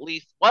said on at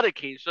least one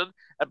occasion,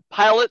 and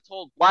Pilot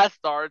told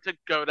Blastar to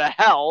go to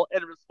hell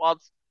in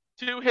response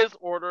to his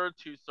order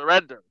to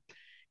surrender.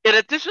 In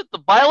addition,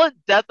 the violent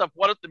death of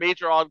one of the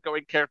major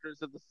ongoing characters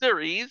in the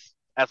series,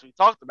 as we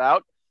talked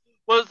about,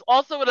 was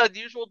also an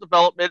unusual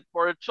development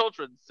for a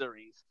children's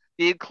series.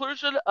 The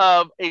inclusion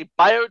of a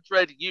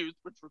Bio-Dread youth,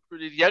 which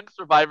recruited young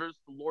survivors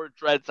to Lord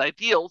Dread's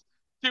ideals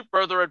to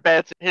further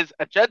advance his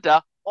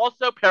agenda,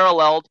 also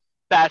paralleled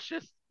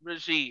fascist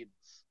regimes.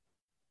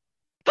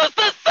 Does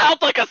this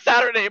sound like a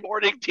Saturday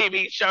morning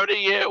TV show to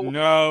you?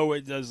 No,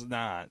 it does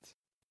not.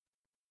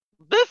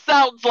 This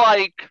sounds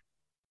like,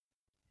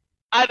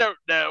 I don't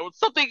know,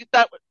 something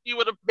that you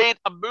would have made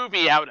a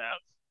movie out of.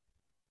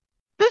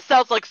 This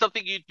sounds like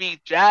something you'd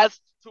be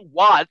jazzed to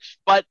watch,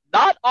 but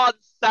not on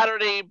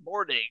Saturday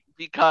morning,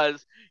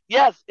 because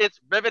yes, it's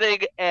riveting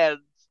and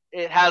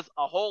it has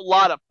a whole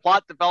lot of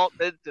plot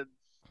development and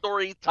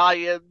story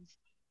tie-ins.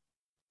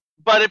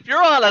 But if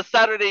you're on a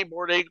Saturday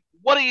morning,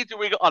 what are you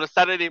doing on a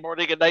Saturday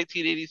morning in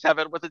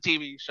 1987 with a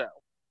TV show?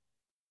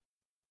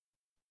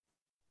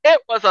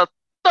 It was a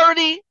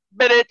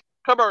 30-minute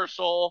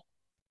commercial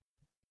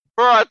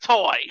for a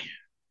toy.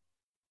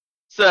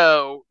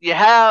 So you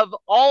have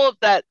all of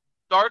that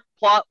dark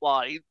plot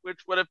line, which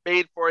would have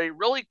made for a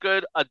really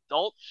good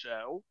adult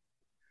show.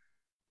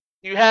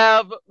 You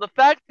have the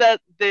fact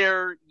that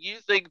they're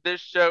using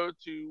this show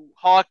to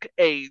hawk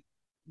a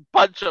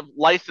bunch of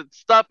licensed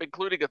stuff,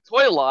 including a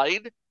toy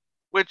line,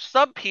 which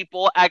some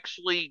people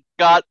actually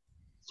got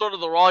sort of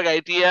the wrong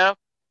idea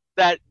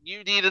that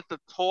you needed the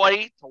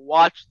toy to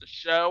watch the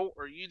show,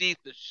 or you need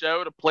the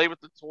show to play with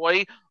the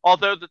toy,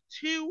 although the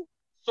two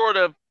sort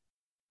of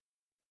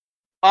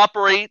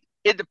operate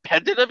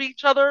independent of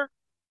each other.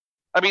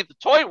 I mean, the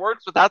toy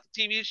works without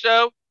the TV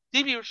show.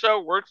 TV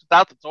show works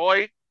without the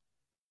toy.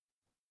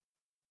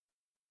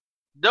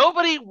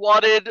 Nobody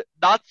wanted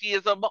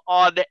Nazism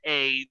on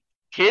a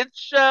kids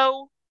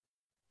show,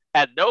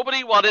 and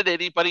nobody wanted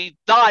anybody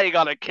dying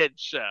on a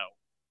kids show.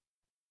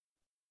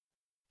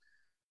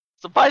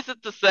 Suffice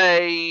it to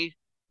say,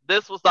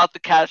 this was not the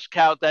cash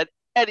cow that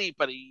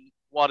anybody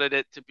wanted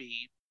it to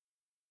be.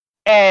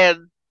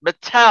 And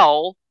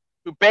Mattel,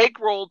 who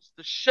bankrolled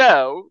the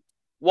show,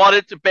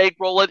 wanted to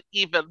bankroll it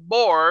even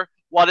more,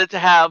 wanted to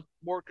have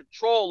more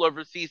control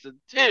over season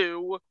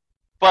 2,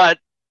 but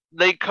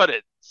they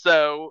couldn't.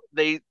 So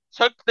they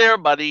took their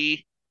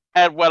money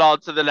and went on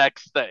to the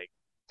next thing.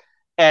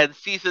 And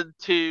season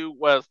 2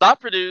 was not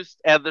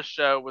produced, and the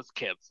show was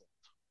canceled.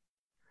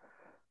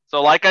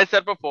 So like I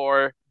said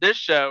before, this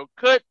show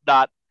could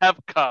not have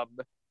come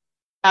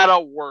at a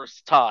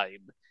worse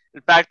time.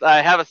 In fact,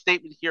 I have a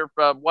statement here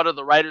from one of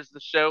the writers of the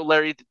show,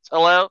 Larry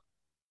DiTillo.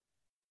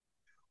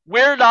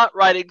 We're not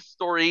writing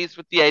stories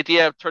with the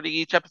idea of turning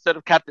each episode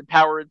of Captain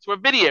Power into a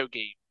video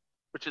game,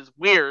 which is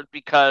weird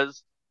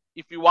because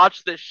if you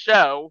watch this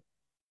show,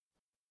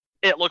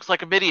 it looks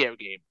like a video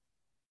game.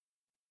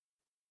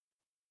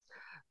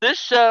 This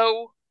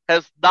show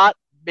has not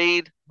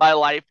made my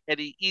life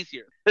any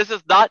easier. This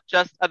is not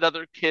just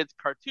another kids'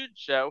 cartoon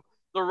show.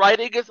 The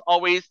writing is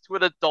always to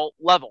an adult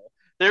level.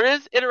 There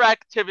is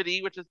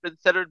interactivity, which has been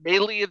centered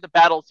mainly in the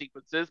battle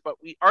sequences, but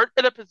we aren't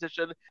in a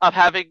position of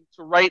having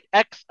to write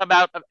X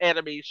amount of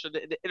animation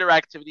and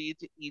interactivity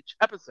into each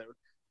episode.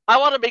 I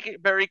want to make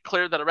it very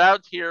clear that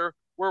around here,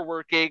 we're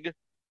working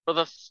for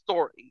the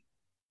story.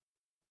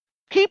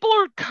 People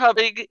are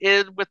coming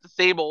in with the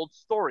same old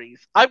stories.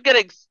 I'm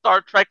getting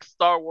Star Trek,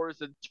 Star Wars,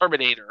 and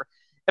Terminator.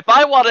 If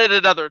I wanted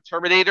another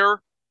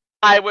Terminator,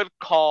 I would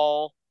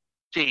call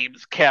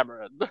James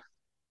Cameron.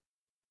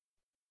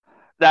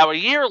 Now, a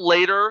year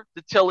later,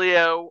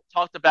 DiTilio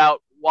talked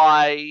about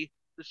why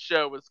the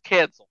show was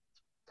canceled.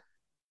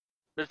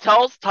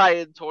 Mattel's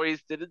tie-in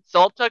toys didn't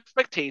sell up to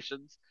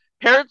expectations.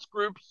 Parents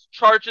groups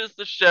charges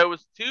the show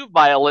as too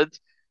violent,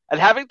 and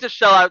having to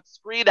shell out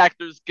Screen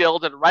Actors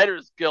Guild and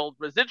Writers Guild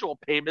residual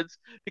payments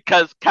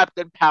because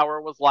Captain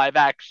Power was live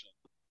action.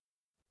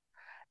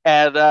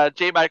 And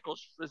J. Michael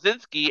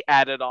Straczynski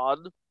added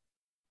on,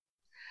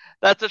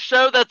 that's a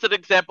show that's an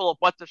example of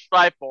what to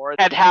strive for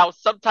and how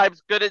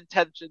sometimes good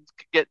intentions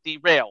can get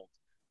derailed.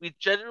 We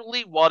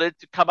genuinely wanted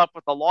to come up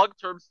with a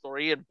long-term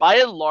story, and by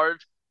and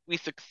large, we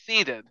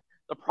succeeded.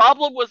 The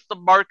problem was the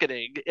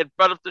marketing in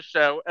front of the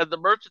show and the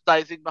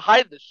merchandising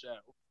behind the show.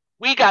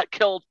 We got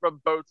killed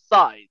from both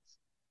sides.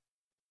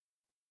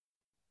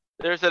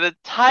 There's an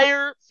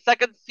entire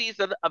second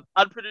season of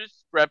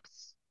unproduced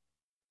scripts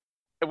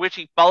in which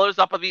he follows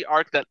up on the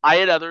arc that I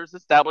and others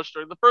established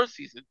during the first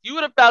season. You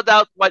would have found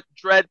out what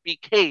Dredd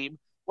became,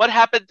 what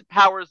happened to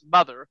Power's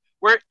mother,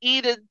 where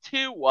Eden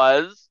 2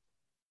 was,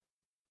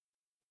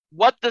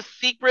 what the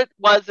secret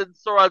was in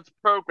Sauron's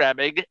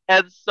programming,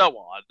 and so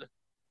on.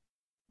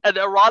 And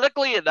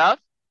ironically enough,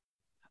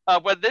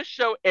 when this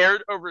show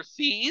aired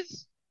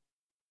overseas,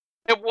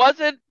 it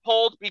wasn't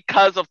pulled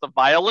because of the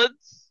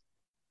violence.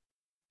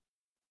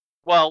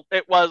 Well,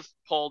 it was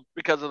pulled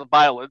because of the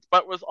violence,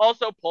 but was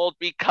also pulled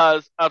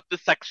because of the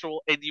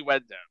sexual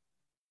innuendo.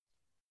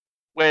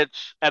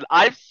 And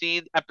I've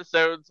seen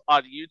episodes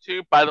on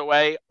YouTube. By the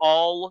way,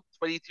 all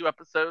 22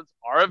 episodes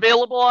are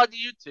available on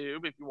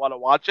YouTube if you want to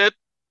watch it.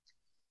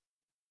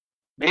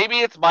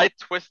 Maybe it's my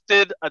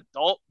twisted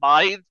adult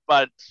mind,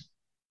 but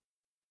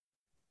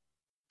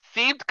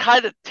seemed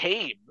kind of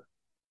tame.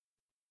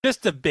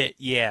 Just a bit,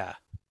 yeah.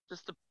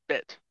 Just a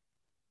bit.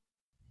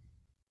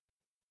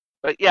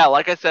 But yeah,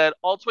 like I said,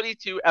 all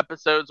 22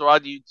 episodes are on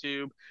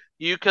YouTube.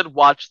 You can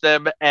watch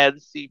them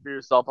and see for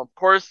yourself. Of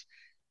course,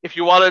 if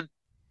you want to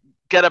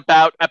get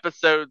about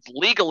episodes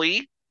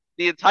legally,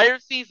 the entire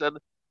season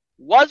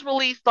was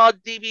released on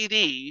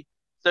DVD,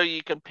 so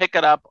you can pick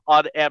it up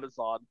on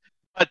Amazon.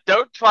 But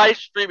don't try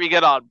streaming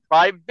it on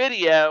Prime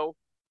Video,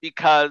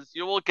 because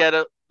you will get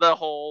the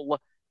whole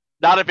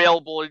not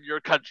available in your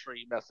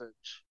country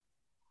message.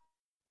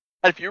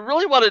 And if you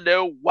really want to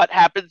know what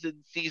happens in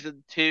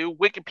Season 2,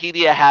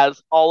 Wikipedia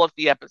has all of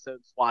the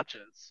episode's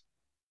watches.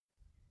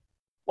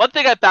 One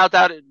thing I found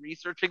out in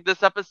researching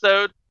this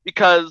episode,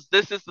 because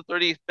this is the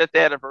 35th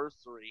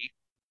anniversary,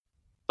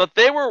 but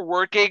they were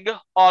working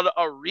on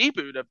a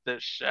reboot of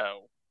this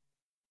show.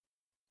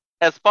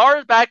 As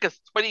far back as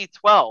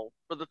 2012,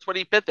 for the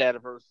 25th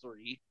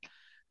anniversary,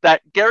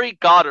 that Gary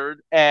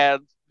Goddard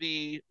and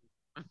the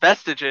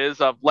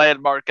vestiges of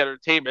Landmark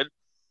Entertainment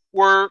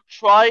were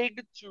trying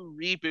to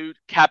reboot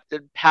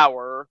Captain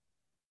Power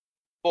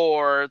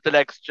for the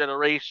next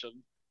generation.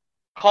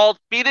 Called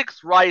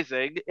Phoenix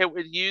Rising, it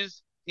would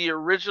use the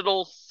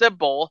original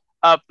symbol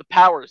of the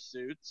power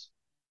suit,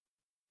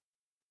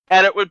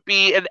 and it would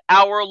be an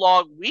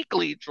hour-long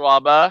weekly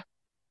drama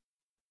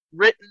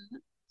written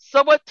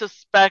somewhat to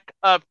spec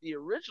of the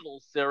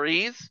original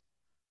series,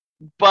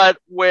 but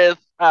with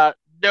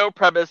no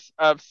premise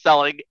of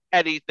selling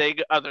anything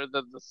other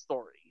than the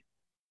story.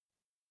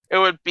 It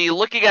would be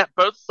looking at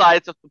both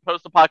sides of the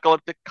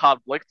post-apocalyptic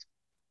conflict,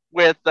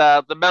 with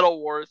the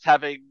Metal Wars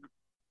having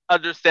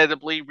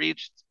understandably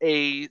reached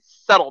a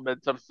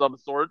settlement of some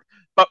sort,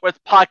 but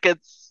with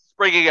pockets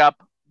springing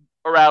up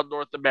around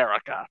North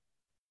America.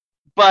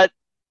 But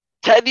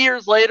 10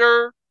 years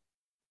later,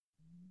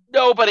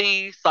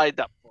 nobody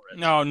signed up for it.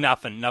 No,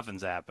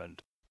 nothing's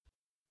happened.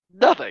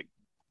 Nothing.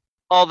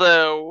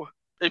 Although,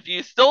 if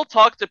you still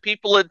talk to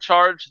people in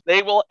charge,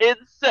 they will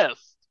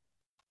insist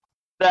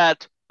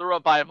that the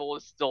revival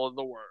is still in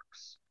the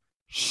works.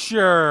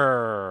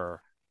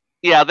 Sure.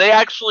 Yeah, they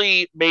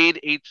actually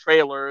made a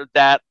trailer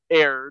that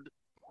aired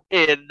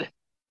in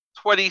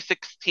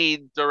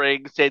 2016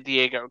 during San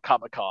Diego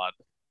Comic-Con.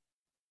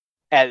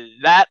 And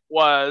that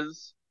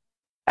was,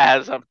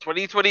 as of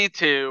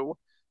 2022,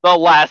 the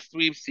last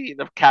we've seen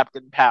of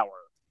Captain Power.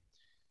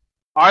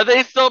 Are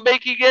they still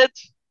making it?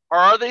 Or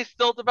are they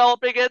still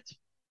developing it?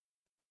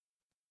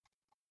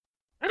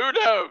 Who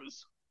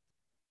knows?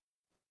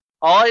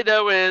 All I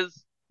know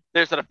is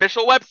there's an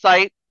official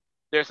website,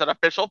 there's an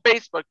official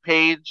Facebook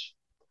page,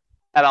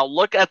 and I'll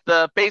look at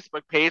the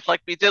Facebook page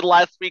like we did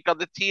last week on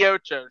the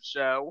T.O.Cho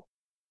show.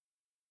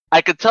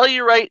 I can tell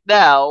you right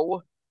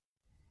now,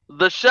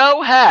 the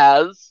show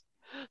has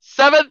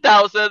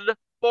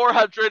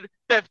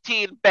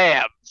 7,415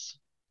 fans.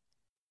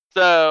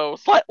 So,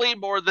 slightly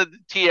more than the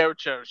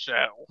T.O.Cho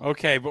show.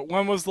 Okay, but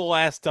when was the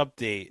last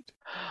update?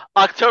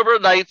 October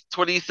 9th,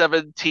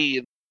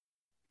 2017.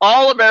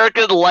 All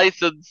American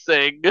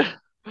Licensing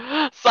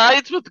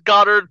signs with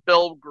Goddard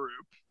Film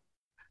Group.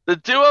 The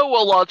duo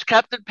will launch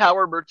Captain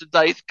Power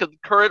merchandise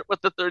concurrent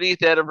with the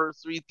 30th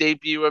anniversary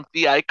debut of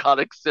the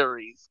iconic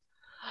series.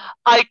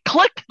 I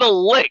click the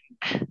link.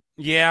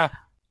 Yeah.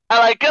 And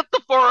I get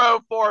the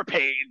 404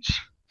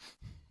 page.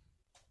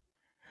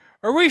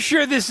 Are we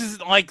sure this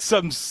isn't like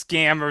some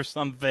scam or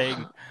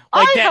something?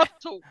 Like Have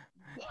to...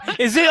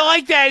 Is it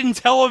like that in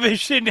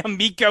television,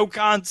 Amico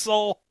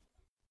console?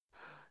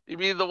 You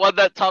mean the one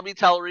that Tommy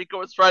Tallarico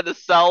was trying to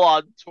sell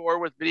on tour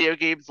with Video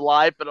Games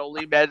Live, but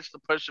only managed to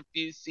push a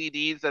few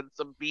CDs and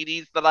some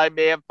beanies that I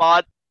may have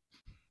bought?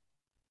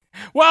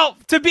 Well,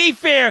 to be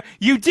fair,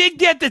 you did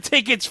get the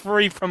tickets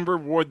free from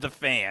Reward the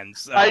Fans.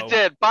 So. I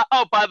did. But,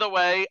 by the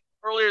way,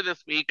 earlier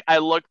this week, I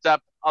looked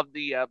up on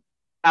the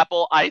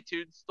Apple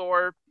iTunes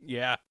store.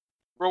 Yeah.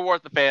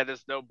 Reward the Fan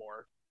is no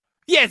more.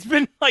 Yeah, it's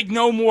been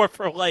no more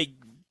for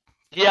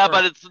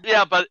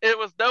but it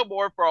was no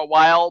more for a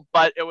while,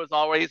 but it was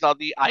always on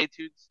the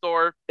iTunes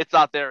store. It's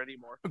not there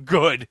anymore.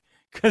 Good.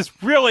 Because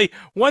really,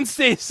 once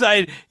they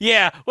decided,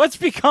 let's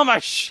become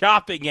a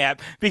shopping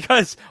app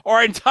because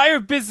our entire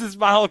business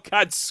model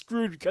got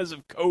screwed because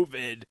of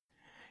COVID.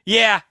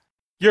 Yeah,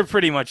 you're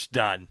pretty much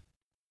done.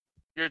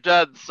 You're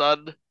done,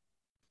 son.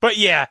 But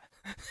yeah,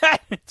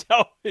 that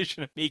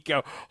television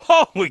Amico,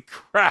 holy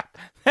crap,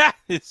 that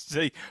is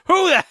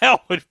who the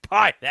hell would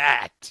buy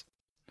that?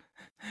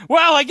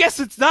 Well, I guess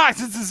it's not,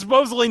 since it's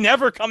supposedly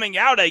never coming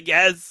out, I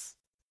guess.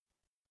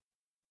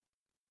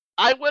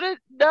 I wouldn't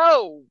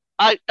know.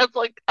 I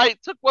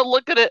took one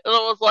look at it and I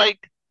was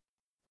like,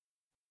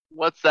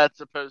 what's that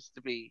supposed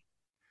to be?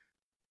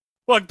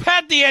 Look,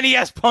 Pat the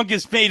NES Punk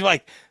has made a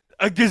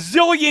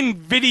gazillion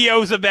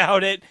videos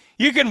about it.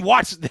 You can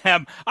watch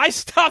them. I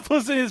stopped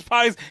listening to his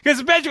podcast because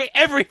eventually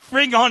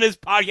everything on his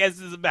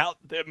podcast is about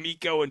the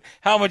Amico and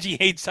how much he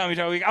hates Tommy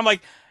Tallarico. I'm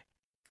like,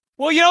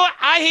 well, you know what?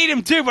 I hate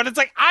him too, but it's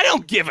I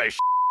don't give a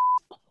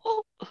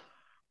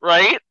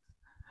Right?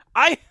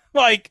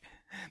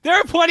 There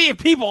are plenty of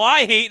people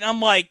I hate, and I'm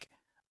like,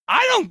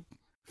 I don't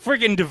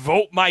friggin'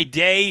 devote my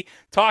day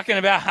talking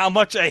about how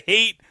much I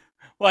hate,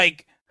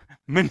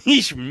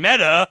 Manish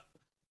Mehta.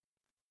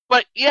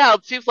 But yeah,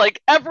 it seems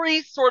like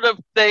every sort of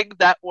thing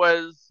that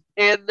was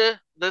in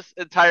this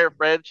entire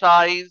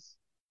franchise,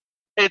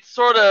 it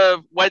sort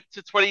of went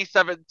to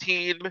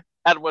 2017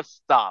 and was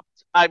stopped.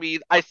 I mean,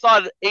 I saw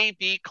an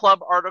AV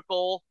Club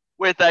article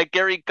with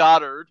Gary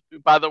Goddard, who,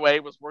 by the way,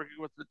 was working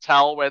with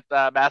Mattel with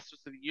Masters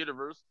of the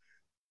Universe,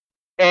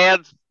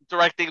 and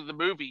directing the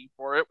movie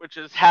for it, which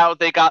is how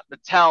they got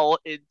Mattel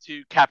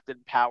into Captain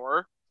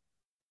Power.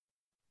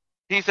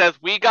 He says,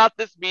 we got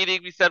this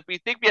meeting, we said, we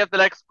think we have the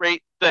next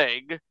great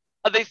thing.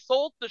 And they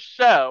sold the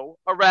show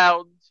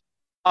around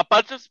a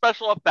bunch of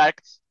special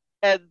effects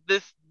and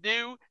this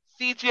new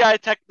CGI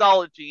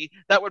technology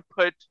that would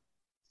put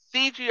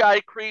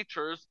CGI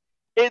creatures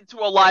into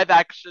a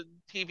live-action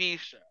TV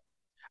show.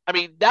 I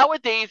mean,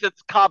 nowadays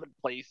it's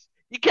commonplace.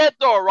 You can't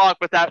throw a rock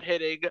without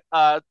hitting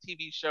a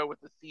TV show with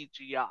the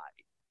CGI.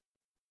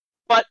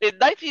 But in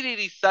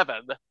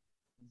 1987,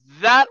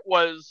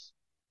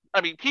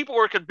 people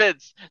were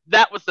convinced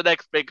that was the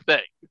next big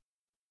thing.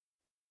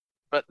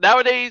 But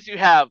nowadays you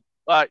have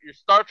your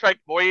Star Trek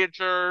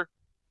Voyager,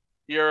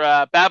 your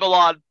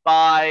Babylon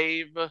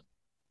 5.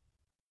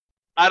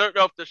 I don't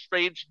know if the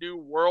Strange New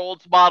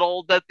Worlds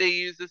model that they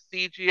use is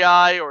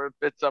CGI or if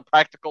it's a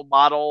practical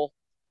model.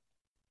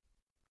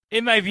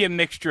 It might be a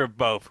mixture of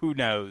both. Who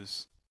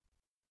knows?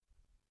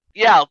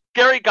 Yeah,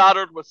 Gary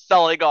Goddard was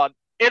selling on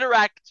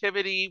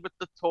interactivity with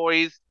the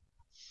toys,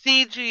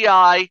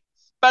 CGI,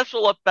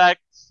 special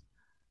effects.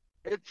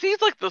 It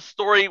seems like the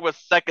story was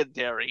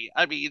secondary.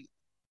 I mean,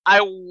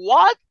 I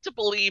want to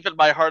believe in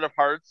my heart of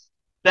hearts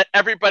that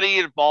everybody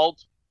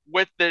involved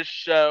with this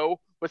show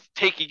was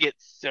taking it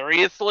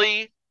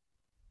seriously.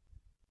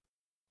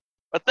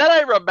 But then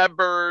I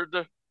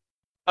remembered,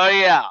 oh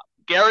yeah,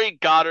 Gary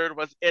Goddard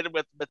was in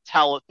with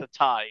Mattel at the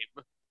time.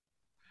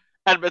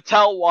 And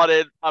Mattel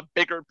wanted a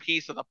bigger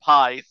piece of the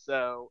pie,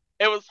 so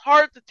it was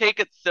hard to take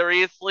it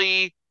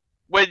seriously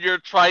when you're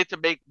trying to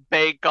make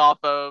bank off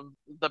of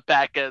the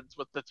back ends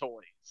with the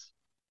toys.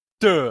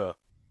 Duh.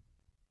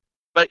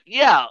 But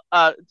yeah,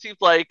 it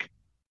seems like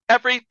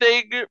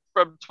everything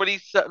from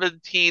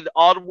 2017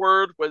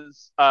 onward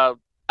was,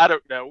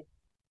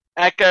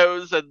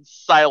 echoes and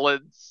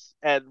silence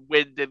and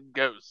wind and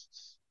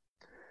ghosts.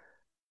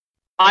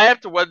 I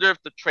have to wonder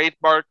if the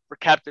trademark for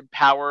Captain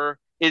Power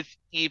is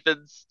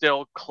even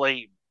still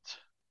claimed.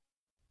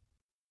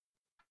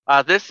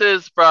 This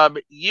is from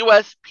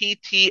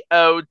USPTO.gov,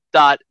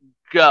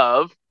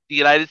 the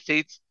United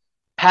States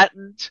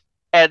Patent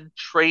and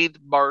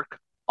Trademark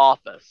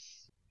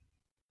Office.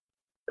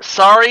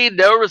 Sorry,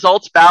 no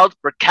results found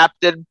for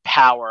Captain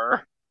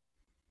Power.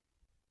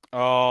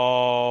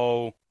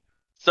 Oh.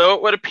 So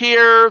it would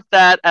appear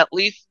that, at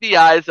least in the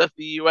eyes of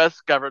the U.S.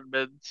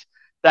 government,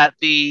 that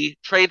the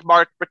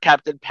trademark for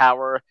Captain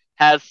Power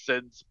has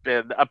since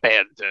been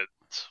abandoned.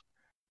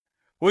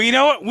 Well, you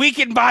know what? We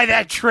can buy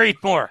that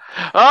trademark.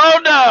 Oh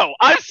no!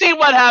 I've seen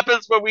what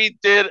happens when we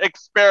did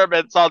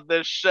experiments on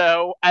this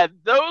show, and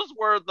those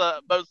were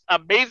the most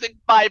amazing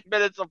 5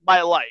 minutes of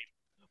my life.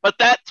 But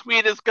that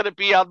tweet is going to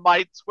be on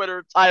my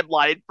Twitter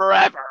timeline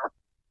forever.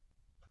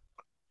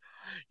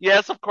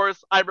 Yes, of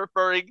course, I'm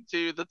referring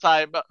to the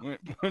time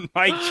when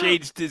Mike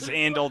changed his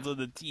handle to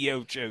the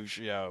T.O.Cho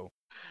show.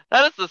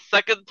 That is the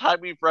second time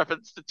we've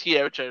referenced the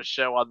T.O.Cho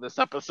show on this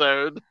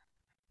episode.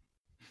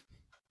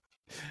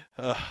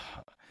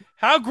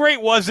 How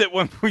great was it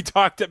when we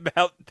talked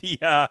about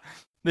the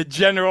the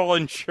General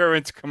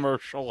Insurance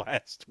commercial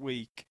last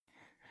week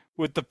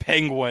with the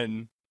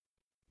penguin.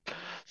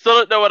 Still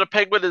don't know what a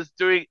penguin is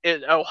doing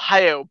in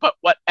Ohio, but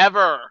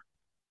whatever.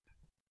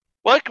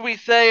 What can we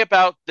say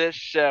about this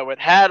show? It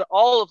had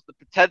all of the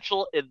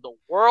potential in the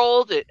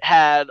world. It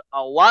had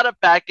a lot of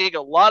backing,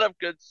 a lot of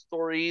good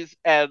stories,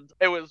 and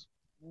it was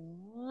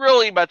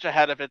really much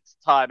ahead of its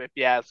time, if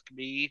you ask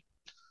me.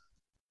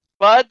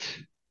 But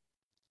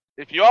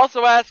if you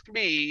also ask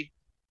me,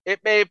 it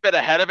may have been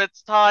ahead of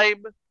its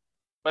time,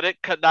 but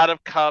it could not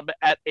have come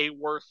at a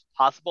worse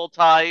possible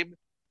time.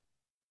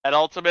 And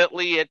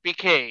ultimately, it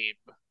became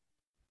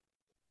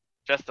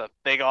just a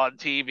thing on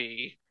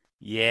TV.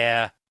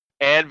 Yeah.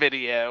 And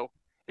video,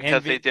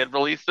 because they did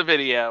release the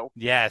video.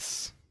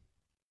 Yes,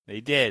 they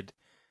did.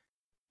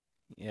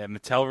 Yeah,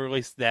 Mattel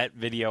released that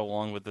video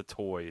along with the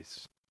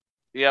toys.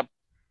 Yep.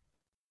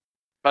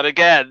 But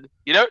again,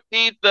 you don't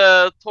need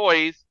the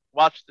toys,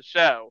 watch the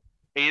show.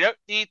 And you don't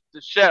need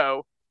the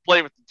show,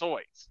 play with the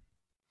toys.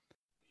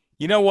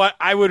 You know what?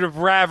 I would have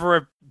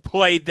rather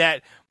played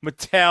that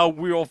Mattel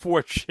Wheel of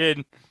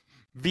Fortune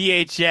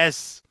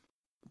VHS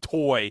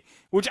toy,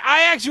 which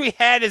I actually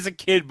had as a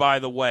kid, by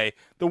the way.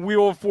 The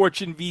Wheel of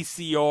Fortune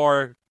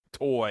VCR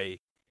toy.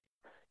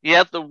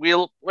 Yeah, there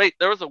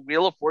was a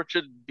Wheel of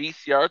Fortune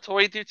VCR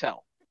toy? Do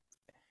tell.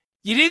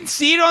 You didn't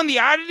see it on the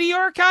Oddity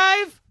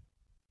Archive?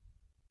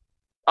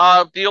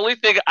 The only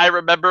thing I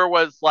remember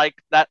was like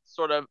that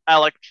sort of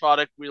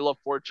electronic Wheel of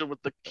Fortune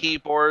with the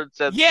keyboards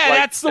and yeah, like,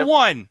 that's the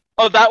one.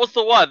 Oh, that was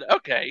the one.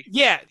 Okay.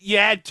 Yeah, you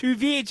had 2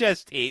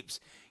 VHS tapes.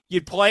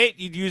 You'd play it,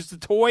 you'd use the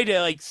toy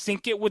to like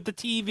sync it with the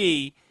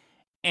TV,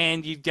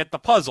 and you'd get the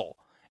puzzle.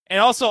 And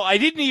also, I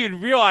didn't even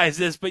realize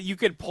this, but you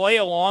could play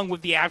along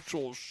with the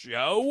actual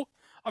show,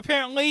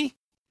 apparently.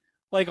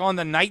 Like on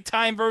the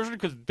nighttime version,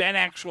 because Ben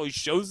actually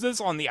shows this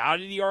on the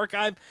Oddity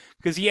Archive,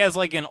 because he has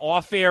like an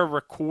off-air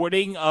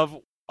recording of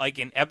like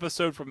an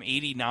episode from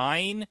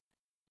 '89.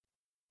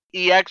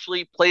 He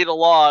actually played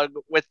along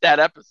with that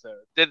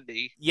episode, didn't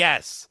he?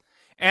 Yes.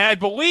 And I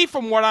believe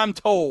from what I'm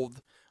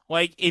told,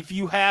 like if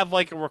you have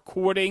like a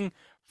recording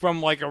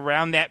from like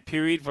around that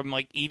period, from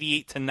like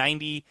 88 to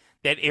 90,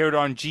 that aired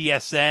on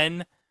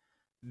GSN,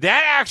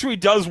 that actually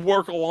does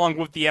work along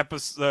with the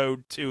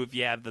episode too if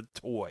you have the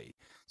toy.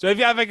 So if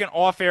you have like an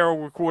off-air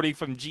recording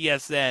from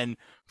GSN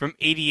from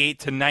 88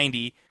 to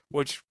 90,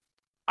 which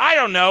I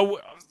don't know,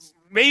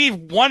 maybe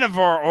one of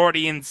our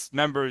audience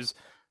members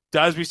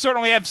does. We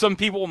certainly have some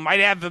people might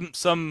have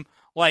some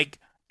like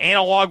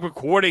analog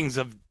recordings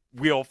of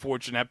Wheel of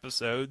Fortune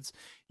episodes.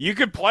 You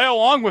could play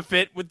along with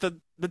it with the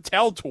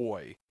Mattel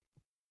toy.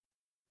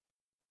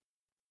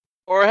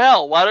 Or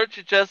hell, why don't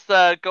you just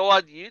go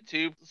on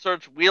YouTube,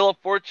 search Wheel of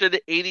Fortune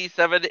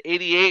 87 to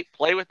 88,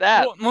 play with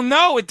that. Well,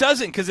 no, it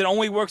doesn't, because it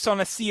only works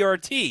on a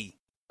CRT.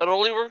 It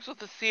only works with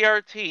the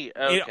CRT.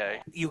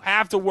 Okay. You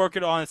have to work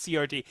it on a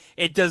CRT.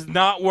 It does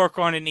not work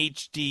on an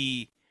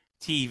HD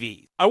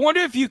TV. I wonder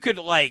if you could,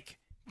 like,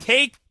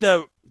 take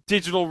the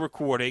digital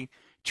recording,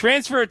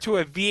 transfer it to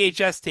a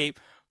VHS tape,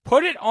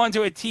 put it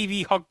onto a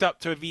TV hooked up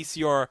to a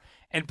VCR,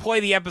 and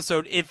play the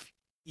episode if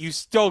you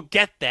still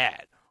get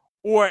that.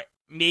 Or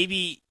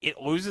maybe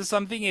it loses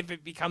something if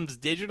it becomes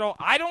digital.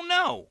 I don't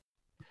know.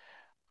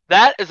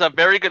 That is a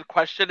very good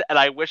question, and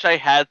I wish I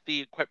had the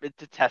equipment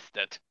to test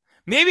it.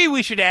 Maybe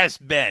we should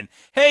ask Ben.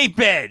 Hey,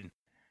 Ben,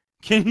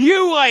 can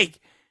you, like,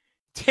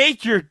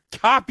 take your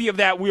copy of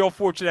that Wheel of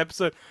Fortune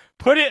episode,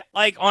 put it,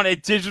 like, on a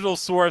digital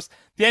source,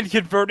 then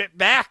convert it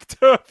back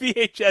to a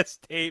VHS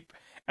tape,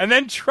 and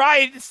then try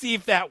it to see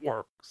if that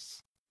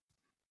works?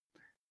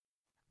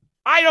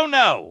 I don't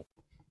know.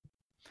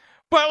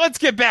 But let's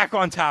get back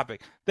on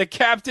topic. The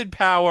Captain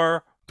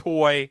Power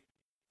toy,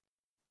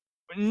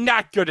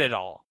 not good at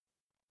all.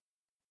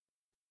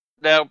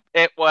 No,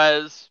 it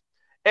was...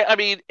 I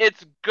mean,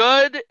 it's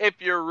good if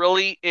you're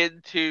really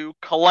into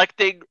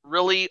collecting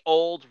really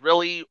old,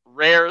 really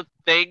rare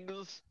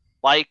things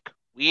like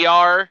we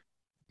are.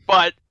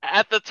 But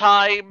at the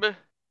time,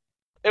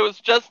 it was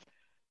just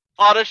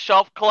on a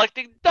shelf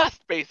collecting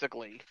dust,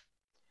 basically.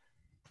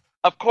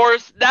 Of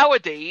course,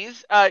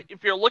 nowadays,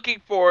 if you're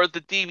looking for the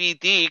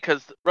DVD,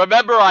 because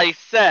remember I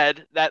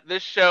said that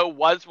this show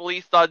was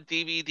released on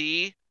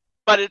DVD,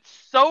 but it's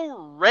so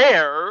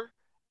rare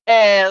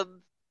and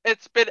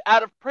it's been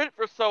out of print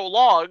for so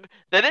long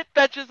that it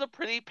fetches a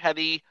pretty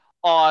penny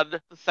on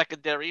the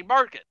secondary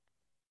market.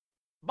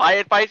 My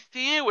advice to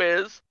you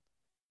is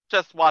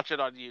just watch it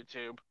on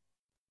YouTube.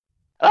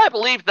 And I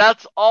believe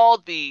that's all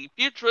the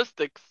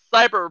futuristic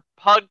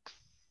cyberpunk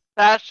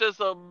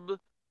fascism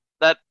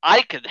that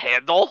I can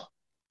handle.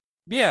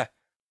 Yeah.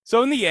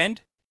 So in the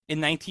end,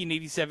 in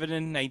 1987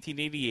 and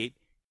 1988,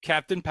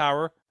 Captain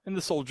Power and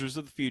the Soldiers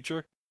of the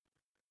Future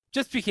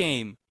just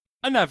became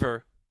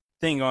another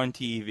thing on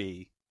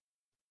TV.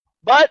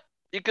 But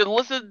you can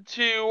listen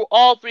to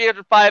all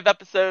 305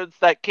 episodes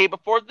that came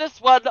before this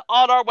one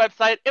on our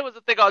website. It was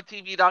a thing on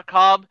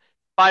TV.com.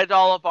 Find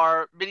all of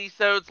our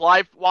minisodes,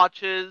 live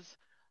watches,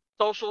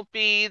 social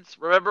feeds.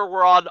 Remember,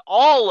 we're on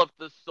all of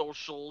the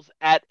socials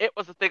at It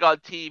Was a Thing on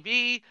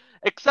TV,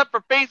 except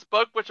for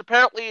Facebook, which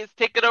apparently is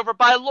taken over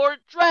by Lord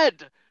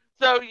Dread.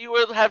 So you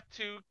will have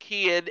to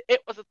key in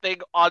It Was a Thing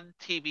on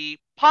TV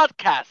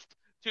podcast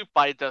to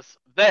find us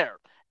there.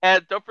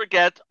 And don't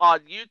forget,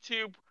 on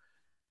YouTube,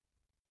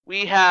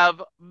 we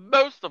have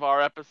most of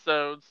our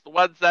episodes, the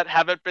ones that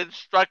haven't been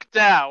struck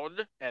down,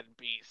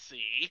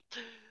 NBC.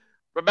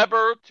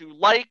 Remember to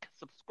like,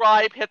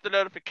 subscribe, hit the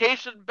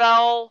notification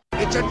bell.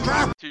 It's a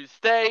trap! To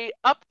stay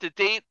up to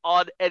date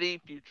on any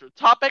future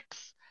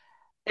topics,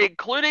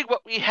 including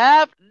what we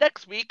have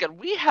next week. And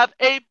we have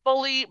a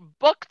fully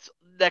booked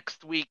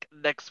next week.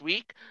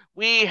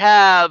 We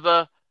have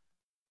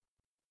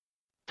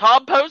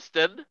Tom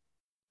Poston.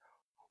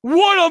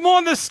 What? I'm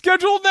on the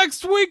schedule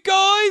next week,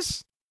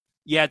 guys?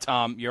 Yeah,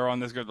 Tom, you're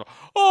on the schedule.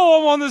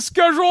 Oh, I'm on the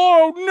schedule.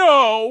 Oh,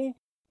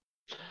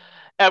 no.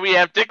 And we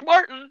have Dick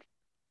Martin.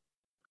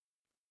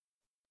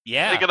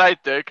 Yeah. Say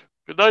goodnight, Dick.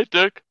 Good night,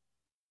 Dick.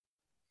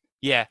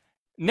 Yeah.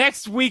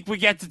 Next week, we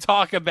get to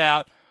talk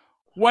about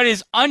what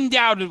is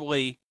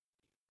undoubtedly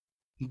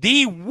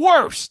the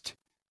worst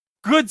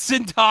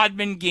Goodson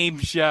Todman game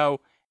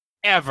show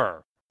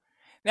ever.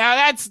 Now,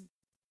 that's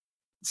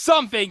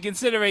something,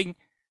 considering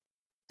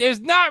there's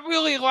not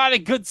really a lot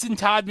of Goodson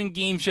Todman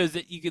game shows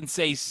that you can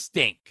say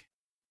stink.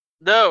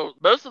 No,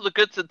 most of the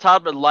Goodson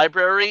Todman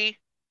library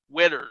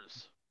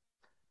winners.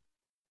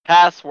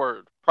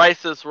 Password,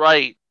 Price is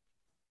Right,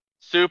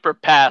 Super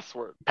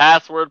Password,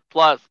 Password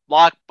Plus,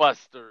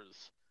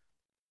 Blockbusters,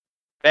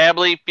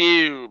 Family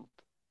Feud,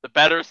 The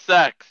Better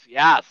Sex.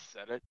 Yeah,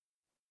 said it.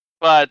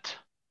 But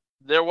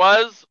there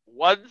was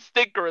one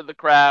stinker in the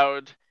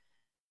crowd,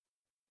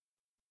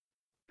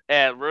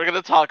 and we're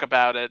going to talk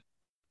about it.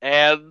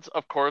 And,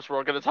 of course,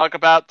 we're going to talk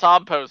about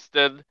Tom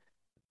Poston,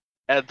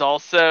 and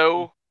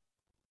also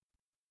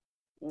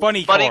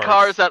Funny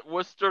Cars at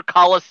Worcester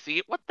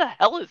Coliseum. What the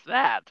hell is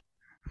that?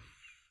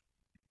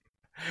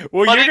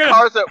 Well, Funny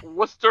Cars at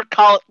Worcester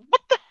Coliseum.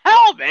 What the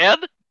hell, man?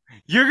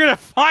 You're going to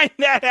find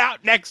that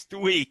out next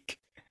week.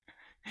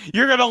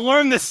 You're going to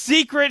learn the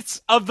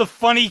secrets of the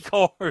funny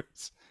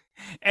cars.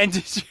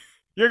 And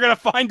you're going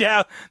to find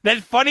out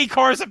that funny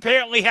cars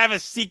apparently have a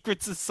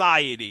secret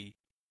society.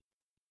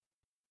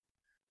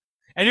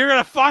 And you're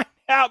going to find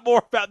out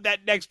more about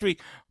that next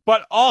week.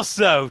 But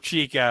also,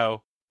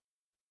 Chico,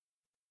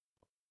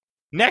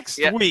 next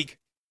week,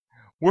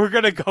 we're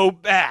going to go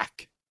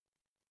back.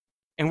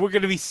 And we're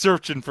going to be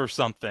searching for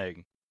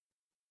something.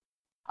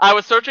 I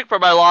was searching for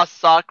my lost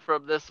sock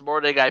from this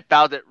morning. I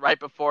found it right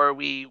before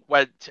we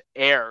went to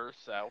air,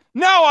 so.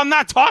 No, I'm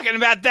not talking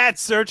about that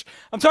search.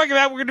 I'm talking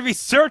about we're going to be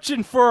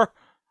searching for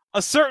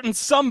a certain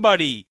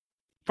somebody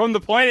from the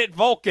planet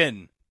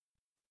Vulcan.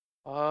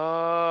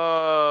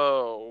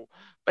 Oh,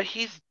 but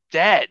he's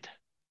dead.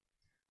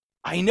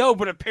 I know,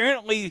 but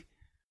apparently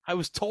I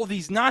was told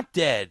he's not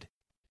dead.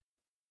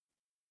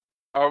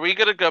 Are we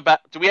going to go back?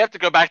 Do we have to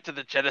go back to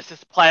the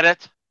Genesis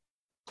planet?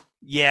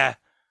 Yeah,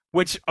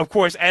 which, of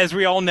course, as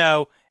we all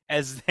know,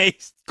 as they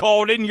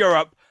call it in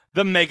Europe,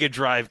 the Mega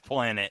Drive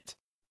planet.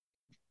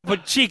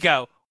 But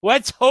Chico,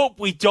 let's hope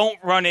we don't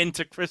run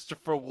into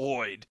Christopher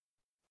Lloyd.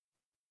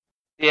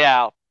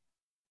 Yeah,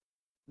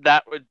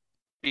 that would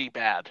be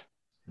bad.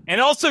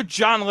 And also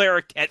John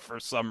Larroquette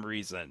for some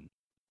reason.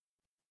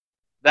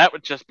 That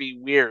would just be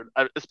weird,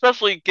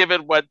 especially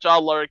given what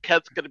John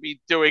Larroquette's going to be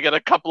doing in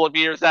a couple of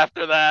years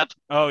after that.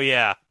 Oh,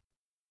 yeah.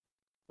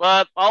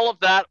 But all of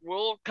that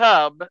will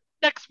come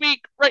next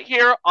week right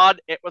here on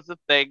It Was a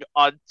Thing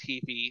on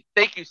TV.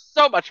 Thank you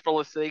so much for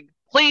listening.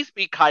 Please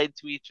be kind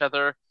to each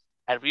other,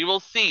 and we will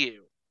see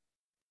you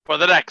for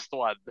the next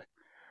one.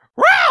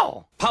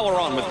 Wow! Power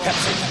on with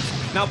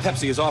Pepsi. Now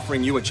Pepsi is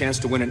offering you a chance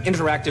to win an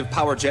interactive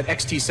PowerJet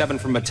XT7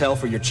 from Mattel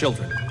for your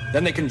children.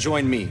 Then they can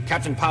join me,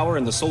 Captain Power,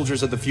 and the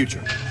soldiers of the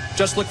future.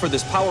 Just look for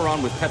this Power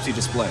On with Pepsi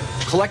display.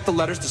 Collect the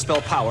letters to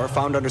spell power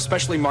found under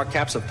specially marked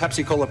caps of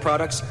Pepsi-Cola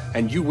products,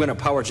 and you win a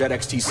PowerJet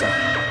XT7.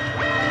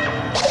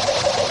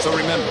 So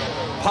remember,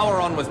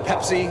 Power On with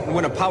Pepsi and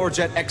win a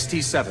PowerJet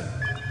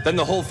XT7. Then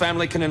the whole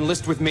family can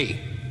enlist with me,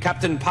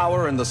 Captain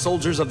Power and the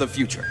soldiers of the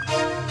future.